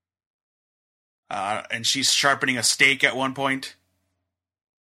 And she's sharpening a steak at one point.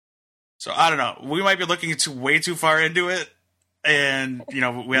 So I don't know. We might be looking way too far into it, and we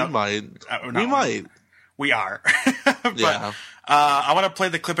might. We are. But, yeah. I want to play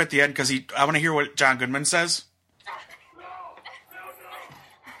the clip at the end because I want to hear what John Goodman says.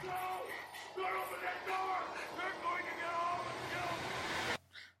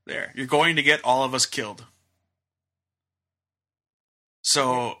 There, you're going to get all of us killed.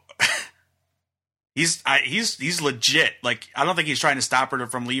 So he's legit. Like, I don't think he's trying to stop her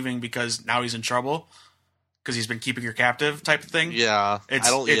from leaving because now he's in trouble because he's been keeping her captive type of thing. Yeah,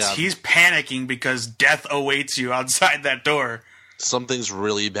 he's panicking because death awaits you outside that door. Something's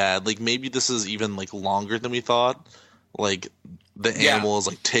really bad. Like, maybe this is even like longer than we thought. Like, the animal is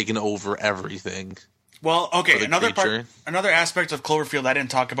like taking over everything. That another aspect of Cloverfield I didn't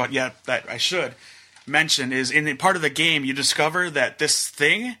talk about yet that I should mention is in part of the game you discover that this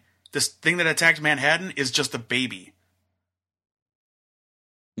thing that attacked Manhattan is just a baby.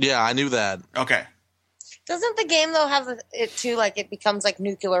 Yeah, I knew that. Okay. Doesn't the game though have it too, like it becomes like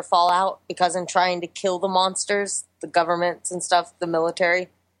nuclear fallout because in trying to kill the monsters, the governments and stuff, the military,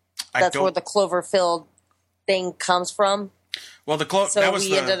 that's where the Cloverfield thing comes from. Well, that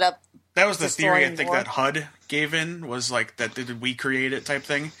was the theory I think that HUD gave in, was like that did we create it type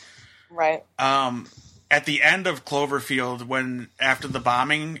thing. Right. At the end of Cloverfield, when after the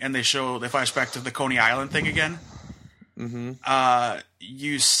bombing and they flash back to the Coney Island thing again,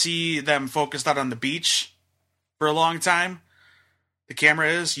 you see them focused out on the beach for a long time. The camera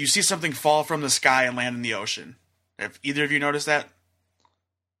is. You see something fall from the sky and land in the ocean. Have either of you noticed that?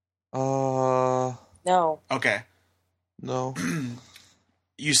 No. Okay. No.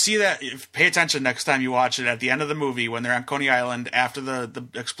 You see that, pay attention next time you watch it, at the end of the movie when they're on Coney Island after the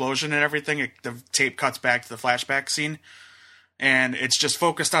explosion and everything, the tape cuts back to the flashback scene and it's just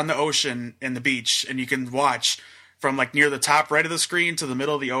focused on the ocean and the beach, and you can watch from like near the top right of the screen to the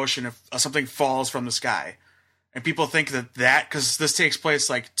middle of the ocean if something falls from the sky. And people think that because this takes place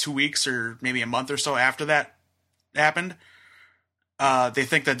like 2 weeks or maybe a month or so after that happened, they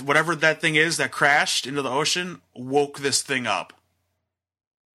think that whatever that thing is that crashed into the ocean woke this thing up.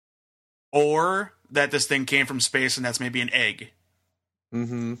 Or that this thing came from space and that's maybe an egg.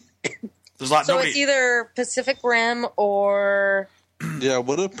 Mm-hmm. There's a lot. It's either Pacific Rim or... Yeah,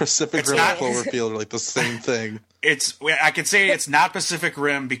 what if Pacific Rim and Cloverfield are like the same thing? I could say it's not Pacific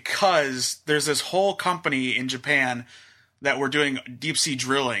Rim because there's this whole company in Japan that were doing deep sea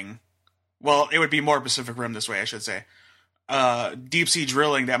drilling. Well, it would be more Pacific Rim this way, I should say. Deep sea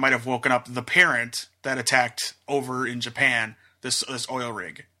drilling that might have woken up the parent that attacked over in Japan, this oil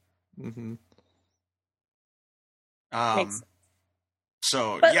rig. Mm-hmm.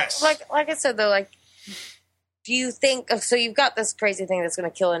 So but yes, like I said though, like, do you think so? You've got this crazy thing that's going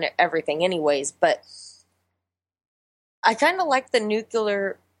to kill everything, anyways. But I kind of like the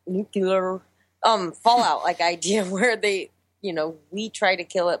nuclear fallout like idea where they, we try to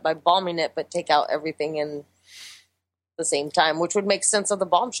kill it by bombing it, but take out everything in the same time, which would make sense of the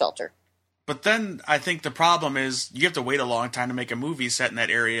bomb shelter. But then I think the problem is you have to wait a long time to make a movie set in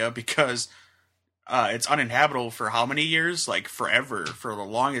that area because it's uninhabitable for how many years? Like forever, for the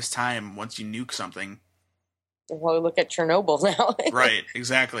longest time once you nuke something. Well, look at Chernobyl now. Right,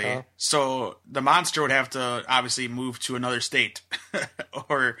 exactly. So the monster would have to obviously move to another state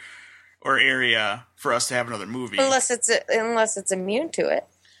or area for us to have another movie. Unless it's immune to it.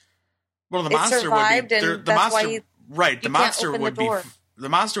 Well, the It monster survived, would be and that's why right. The can't monster open would the door. the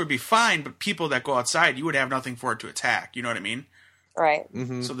monster would be fine, but people that go outside, you would have nothing for it to attack. You know what I mean? Right.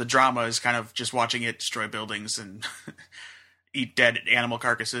 So the drama is kind of just watching it destroy buildings and eat dead animal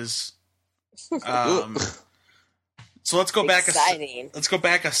carcasses. So let's go back. Let's go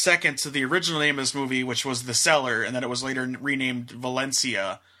back a second to the original name of this movie, which was The Cellar, and then it was later renamed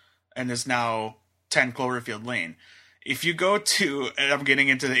Valencia, and is now 10 Cloverfield Lane. If you go to, and I'm getting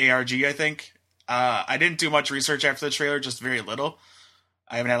into the ARG, I think. I didn't do much research after the trailer, just very little.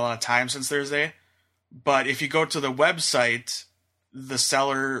 I haven't had a lot of time since Thursday. But if you go to the website,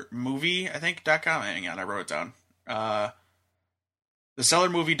 thecellarmovie, I think, .com. Hang on, I wrote it down.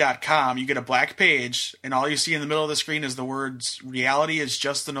 thecellarmovie.com, you get a black page, and all you see in the middle of the screen is the words, reality is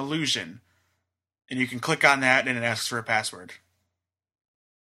just an illusion. And you can click on that, and it asks for a password.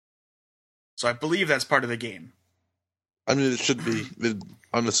 So I believe that's part of the game. I mean, it should be.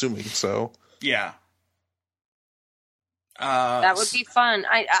 I'm assuming so. Yeah. That would be fun.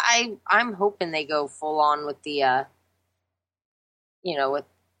 I'm hoping they go full on with the, with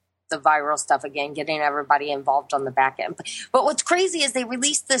the viral stuff again, getting everybody involved on the back end. But what's crazy is they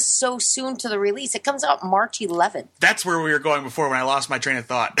released this so soon to the release. It comes out March 11th. That's where we were going before when I lost my train of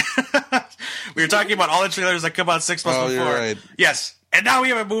thought. We were talking about all the trailers that come out 6 months before. You're right. Yes. And now we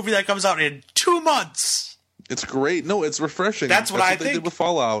have a movie that comes out in 2 months. It's great. No, it's refreshing. That's what I think. They did with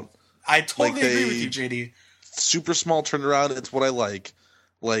Fallout. I totally agree with you, JD. Super small turnaround. It's what I like.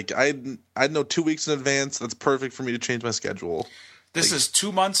 Like, I know 2 weeks in advance. That's perfect for me to change my schedule. This is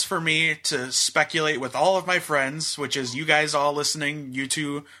 2 months for me to speculate with all of my friends, which is you guys all listening, you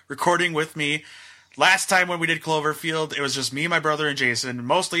two recording with me. Last time when we did Cloverfield, it was just me, my brother, and Jason.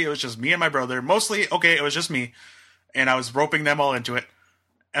 Mostly, it was just me and my brother. Mostly, it was just me. And I was roping them all into it.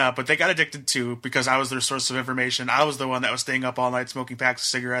 But they got addicted too, because I was their source of information. I was the one that was staying up all night smoking packs of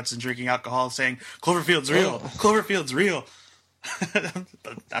cigarettes and drinking alcohol, saying, Cloverfield's real. Cloverfield's real.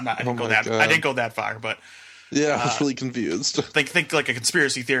 I didn't go that far, but... Yeah, I was really confused. Think like a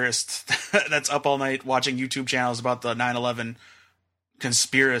conspiracy theorist that's up all night watching YouTube channels about the 9/11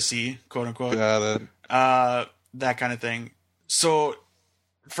 conspiracy, quote unquote. Got it. That kind of thing. So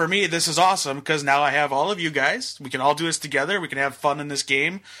for me, this is awesome because now I have all of you guys. We can all do this together. We can have fun in this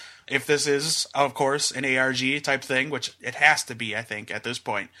game. If this is, of course, an ARG type thing, which it has to be, I think, at this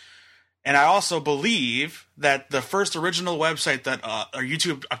point. And I also believe that the first original website that or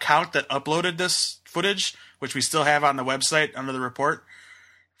YouTube account that uploaded this footage, which we still have on the website under the report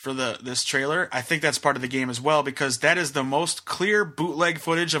for this trailer, I think that's part of the game as well, because that is the most clear bootleg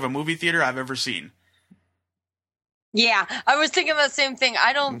footage of a movie theater I've ever seen. Yeah, I was thinking the same thing.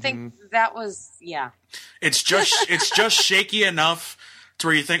 I don't think that was, It's just shaky enough to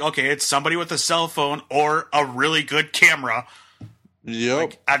where you think, okay, it's somebody with a cell phone or a really good camera.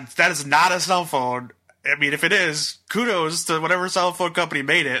 Yep. That is not a cell phone. I mean, if it is, kudos to whatever cell phone company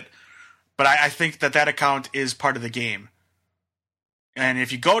made it. But I think that account is part of the game. And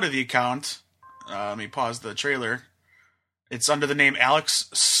if you go to the account, let me pause the trailer. It's under the name Alex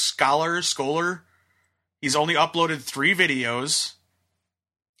Scholar. He's only uploaded 3 videos.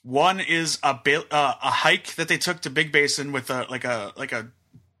 One is a hike that they took to Big Basin with a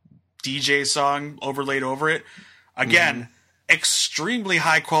DJ song overlaid over it. Again, extremely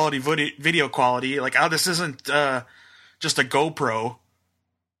high quality video quality. Like, this isn't just a GoPro.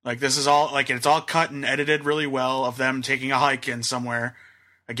 Like, this is all, like, it's all cut and edited really well of them taking a hike in somewhere.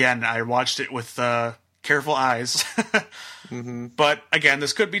 Again, I watched it with careful eyes. But, again,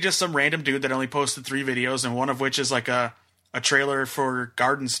 this could be just some random dude that only posted 3 videos, and one of which is, like, a trailer for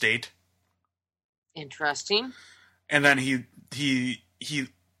Garden State. Interesting. And then he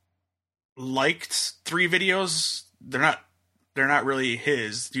liked 3 videos. They're not really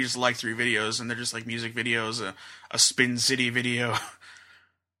his. He just liked 3 videos, and they're just, like, music videos, a Spin City video.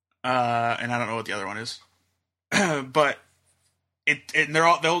 And I don't know what the other one is, but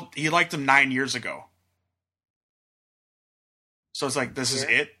he liked them 9 years ago. So it's like, this is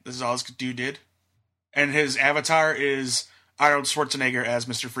it. This is all this dude did. And his avatar is Arnold Schwarzenegger as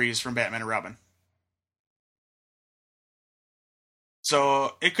Mr. Freeze from Batman and Robin.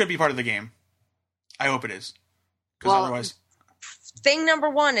 So it could be part of the game. I hope it is. Because otherwise, thing number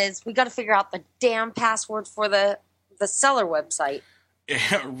 1 is we got to figure out the damn password for the seller website.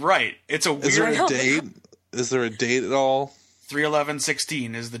 Right. It's a weird... Is there a date? Is there a date at all?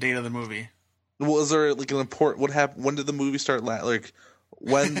 3/11/16 is the date of the movie. Well, is there like an important... What happened? When did the movie start?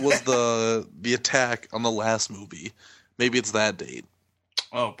 When was the attack on the last movie? Maybe it's that date.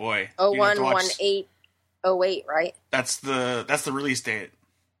 Oh boy. 01/18/08, right? That's the release date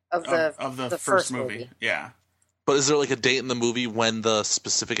Of the first movie. Yeah. But is there like a date in the movie when the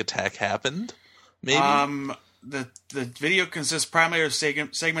specific attack happened? Maybe. The video consists primarily of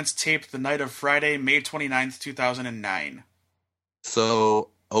segments taped the night of Friday, May 29th, 2009. So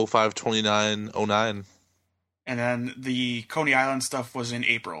 05/29/09. And then the Coney Island stuff was in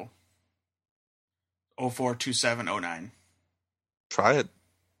April. 04/27/09. Try it.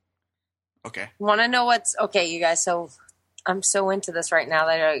 Okay. Want to know what's okay, you guys? So I'm so into this right now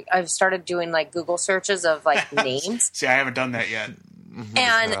that I've started doing like Google searches of like names. See, I haven't done that yet.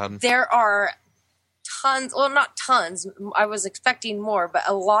 And there are tons, well, not tons, I was expecting more, but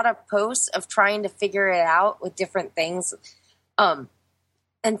a lot of posts of trying to figure it out with different things.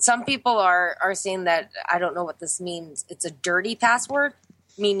 And some people are saying that, I don't know what this means, it's a dirty password,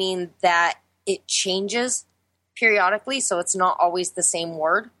 meaning that it changes periodically, so it's not always the same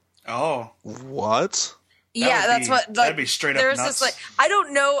word. Oh. What? That'd be straight up there's nuts. this I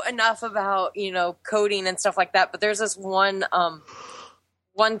don't know enough about, coding and stuff like that, but there's this one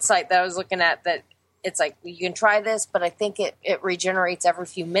site that I was looking at that it's like, you can try this, but I think it regenerates every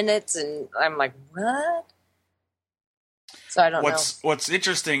few minutes, and I'm like, what? So I don't know. What's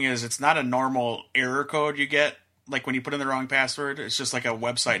interesting is it's not a normal error code you get, like when you put in the wrong password. It's just like a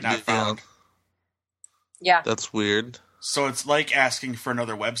website not found. Yeah. That's weird. So it's like asking for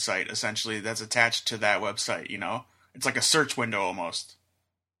another website, essentially, that's attached to that website, It's like a search window almost.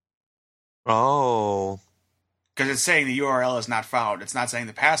 Oh. Because it's saying the URL is not found. It's not saying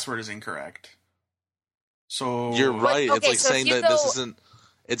the password is incorrect. So you're right. Okay, it's like so saying that this isn't.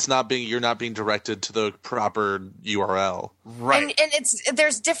 It's not being. You're not being directed to the proper URL. Right. And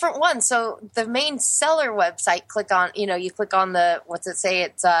there's different ones. So the main seller website, you click on the, what's it say?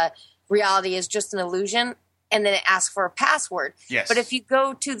 It's reality is just an illusion, and then it asks for a password. Yes. But if you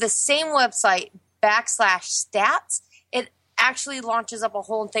go to the same website /stats, it actually launches up a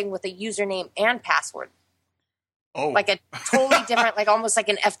whole thing with a username and password. Oh. Like a totally different, like almost like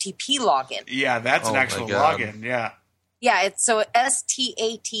an FTP login. Yeah, that's an actual login. Yeah. Yeah, it's so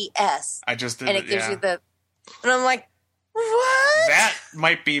STATS. I just did and it gives you the, and I'm like, what? That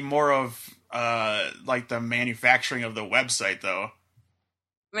might be more of like the manufacturing of the website, though.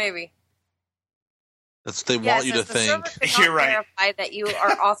 Maybe. They want you to think. You're right. Verify that you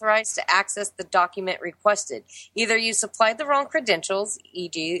are authorized to access the document requested. Either you supplied the wrong credentials,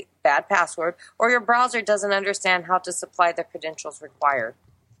 e.g., bad password, or your browser doesn't understand how to supply the credentials required.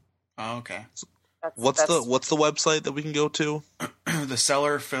 Oh, okay. What's the website that we can go to?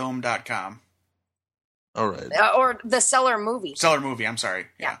 Thesellerfilm.com. All right. Or the Seller Movie. Seller Movie, I'm sorry.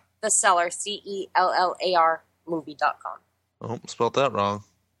 Yeah. The Seller, CELLAR movie.com. Oh, spelled that wrong.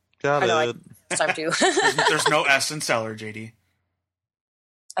 Got it. Time to. There's no S in Seller, JD.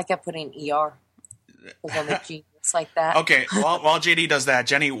 I kept putting ER. Because I'm a genius like that. Okay, while JD does that,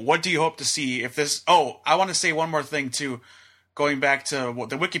 Jenny, what do you hope to see if this... Oh, I want to say one more thing, too. Going back to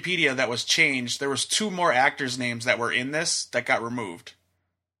the Wikipedia that was changed, there was 2 more actors' names that were in this that got removed.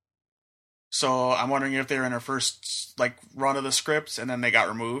 So I'm wondering if they're in our first run of the scripts and then they got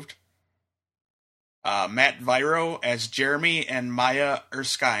removed. Matt Viro as Jeremy and Maya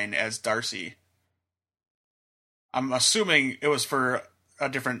Erskine as Darcy. I'm assuming it was for a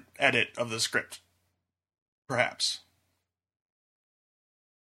different edit of the script. Perhaps.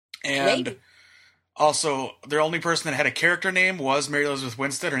 And Maybe. Also, the only person that had a character name was Mary Elizabeth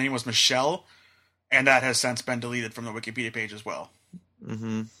Winstead. Her name was Michelle, and that has since been deleted from the Wikipedia page as well.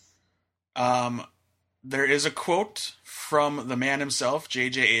 Mm-hmm. There is a quote from the man himself,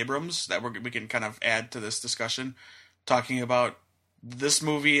 J.J. Abrams, that we can kind of add to this discussion, talking about this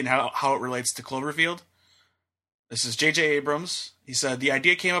movie and how it relates to Cloverfield. This is J.J. Abrams. He said, "The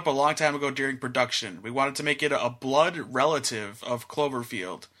idea came up a long time ago during production. We wanted to make it a blood relative of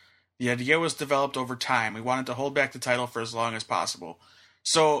Cloverfield. The idea was developed over time. We wanted to hold back the title for as long as possible."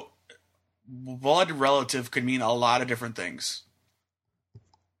 So, blood relative could mean a lot of different things.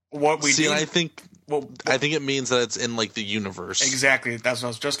 What we do, I think it means that it's in the universe. Exactly. That's what I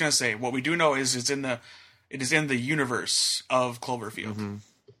was just gonna say. What we do know is it is in the universe of Cloverfield. Mm-hmm.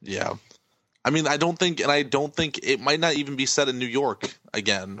 Yeah. I mean, I don't think it might not even be set in New York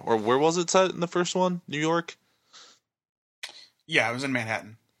again. Or where was it set in the first one? New York? Yeah, it was in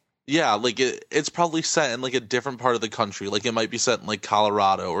Manhattan. Yeah, it's probably set in a different part of the country. It might be set in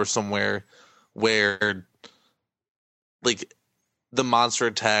Colorado or somewhere where the monster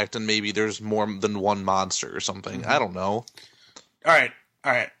attacked and maybe there's more than one monster or something. Mm-hmm. I don't know. All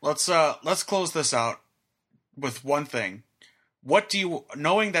right. Let's close this out with one thing. what do you,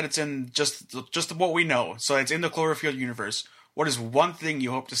 knowing that it's in just what we know, so it's in the Cloverfield universe, what is one thing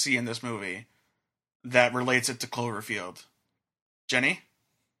you hope to see in this movie that relates it to Cloverfield? Jenny?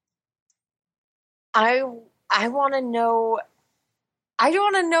 I want to know. I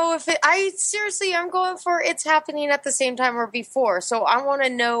want to know if I'm going for it's happening at the same time or before. So I want to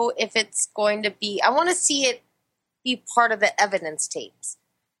know if it's going to be, I want to see it be part of the evidence tapes.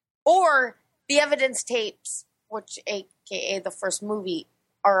 Or the evidence tapes, which AKA the first movie,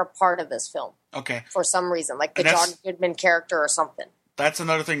 are a part of this film. Okay. For some reason, like the John Goodman character or something. That's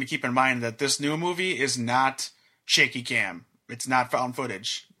another thing to keep in mind, that this new movie is not shaky cam. It's not found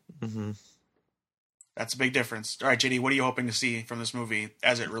footage. Mm-hmm. That's a big difference. All right, JD, what are you hoping to see from this movie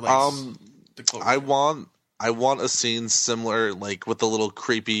as it relates to Cloverfield? I want a scene similar, like with the little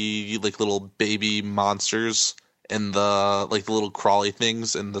creepy, like little baby monsters and the little crawly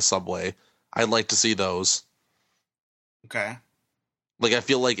things in the subway. I'd like to see those. Okay. Like, I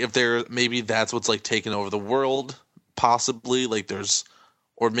feel like if maybe that's what's like taking over the world, possibly. Like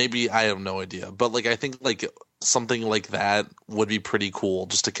or maybe I have no idea, but like I think like something like that would be pretty cool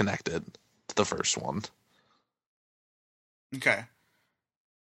just to connect it to the first one. Okay.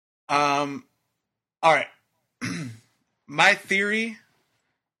 All right. My theory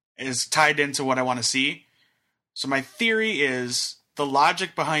is tied into what I want to see. So my theory is the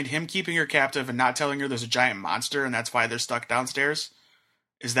logic behind him keeping her captive and not telling her there's a giant monster and that's why they're stuck downstairs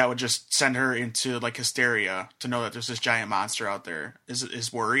is that would just send her into like hysteria to know that there's this giant monster out there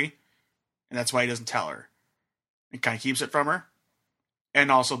is worry. And that's why he doesn't tell her. It kind of keeps it from her.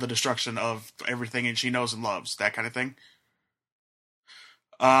 And also the destruction of everything and she knows and loves, that kind of thing.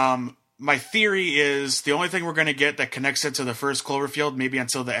 My theory is the only thing we're going to get that connects it to the first Cloverfield, maybe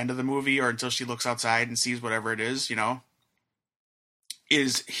until the end of the movie or until she looks outside and sees whatever it is,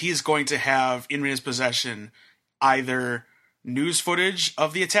 is he's going to have in his possession either news footage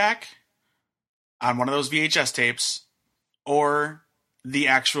of the attack on one of those VHS tapes or the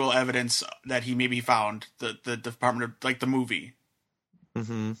actual evidence that he maybe found, the Department of, like, the movie.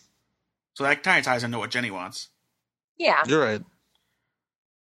 Mm-hmm. So that kind of ties into what Jenny wants. Yeah. You're right.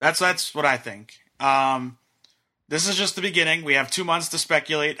 That's what I think. This is just the beginning. We have 2 months to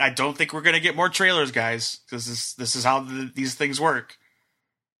speculate. I don't think we're going to get more trailers, guys, because this is how these things work.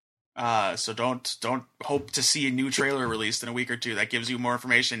 So don't hope to see a new trailer released in a week or two. That gives you more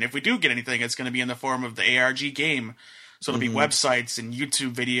information. If we do get anything, it's going to be in the form of the ARG game. So it'll be websites and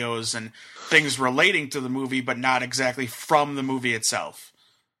YouTube videos and things relating to the movie, but not exactly from the movie itself.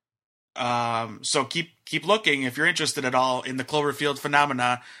 So keep looking if you're interested at all in the Cloverfield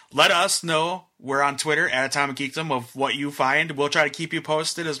phenomena. Let us know. We're on Twitter at Atomic Geekdom of what you find. We'll try to keep you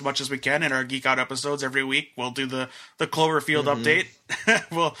posted as much as we can in our Geek Out episodes every week. We'll do the Cloverfield update.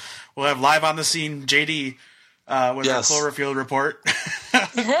 we'll have live on the scene JD with our Cloverfield report.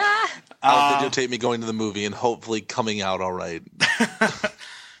 I'll videotape me going to the movie and hopefully coming out all right.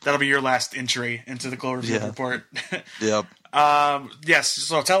 That'll be your last entry into the Cloverfield report. Yep. Yes,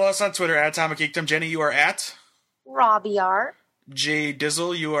 so tell us on Twitter at Atomic Geekdom. Jenny, you are at Robbie R. J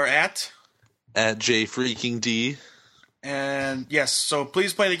Dizzle, you are at J Freaking D. And yes, so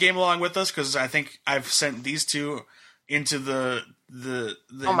please play the game along with us because I think I've sent these two into the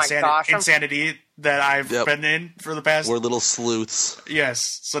insanity that I've been in for the past. We're little sleuths.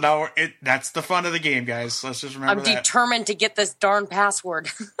 Yes, so now that's the fun of the game, guys. Let's just remember I'm determined to get this darn password.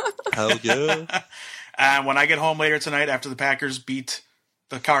 Hell yeah. And when I get home later tonight after the Packers beat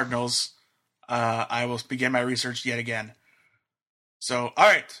the Cardinals, I will begin my research yet again. So, all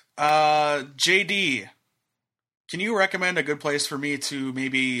right. JD, can you recommend a good place for me to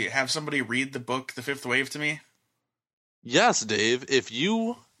maybe have somebody read the book, The Fifth Wave, to me? Yes, Dave. If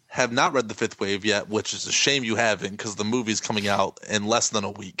you have not read The Fifth Wave yet, which is a shame you haven't because the movie's coming out in less than a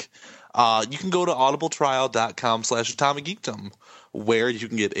week, you can go to audibletrial.com/atomicgeekdom, where you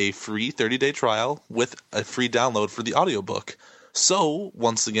can get a free 30-day trial with a free download for the audiobook. So,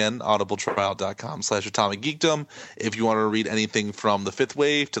 once again, audibletrial.com/atomicgeekdom. If you want to read anything from The Fifth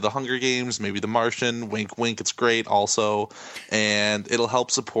Wave to The Hunger Games, maybe The Martian, wink, wink, it's great also. And it'll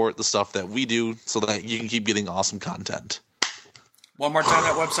help support the stuff that we do so that you can keep getting awesome content. One more time,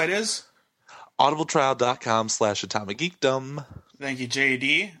 that website is? audibletrial.com/atomicgeekdom. Thank you,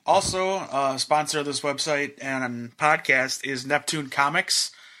 JD. Also, sponsor of this website and podcast is Neptune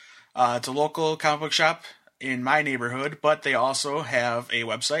Comics. It's a local comic book shop in my neighborhood, but they also have a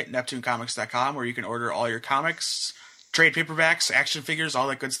website, neptunecomics.com, where you can order all your comics, trade paperbacks, action figures, all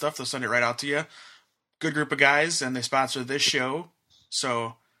that good stuff. They'll send it right out to you. Good group of guys, and they sponsor this show,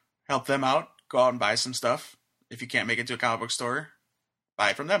 so help them out. Go out and buy some stuff. If you can't make it to a comic book store, buy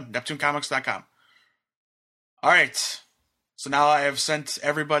it from them, neptunecomics.com. All right. So now I have sent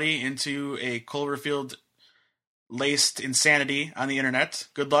everybody into a Cloverfield-laced insanity on the internet.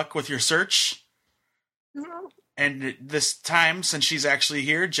 Good luck with your search. And this time, since she's actually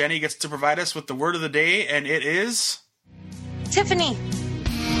here, Jenny gets to provide us with the word of the day, and it is... Tiffany.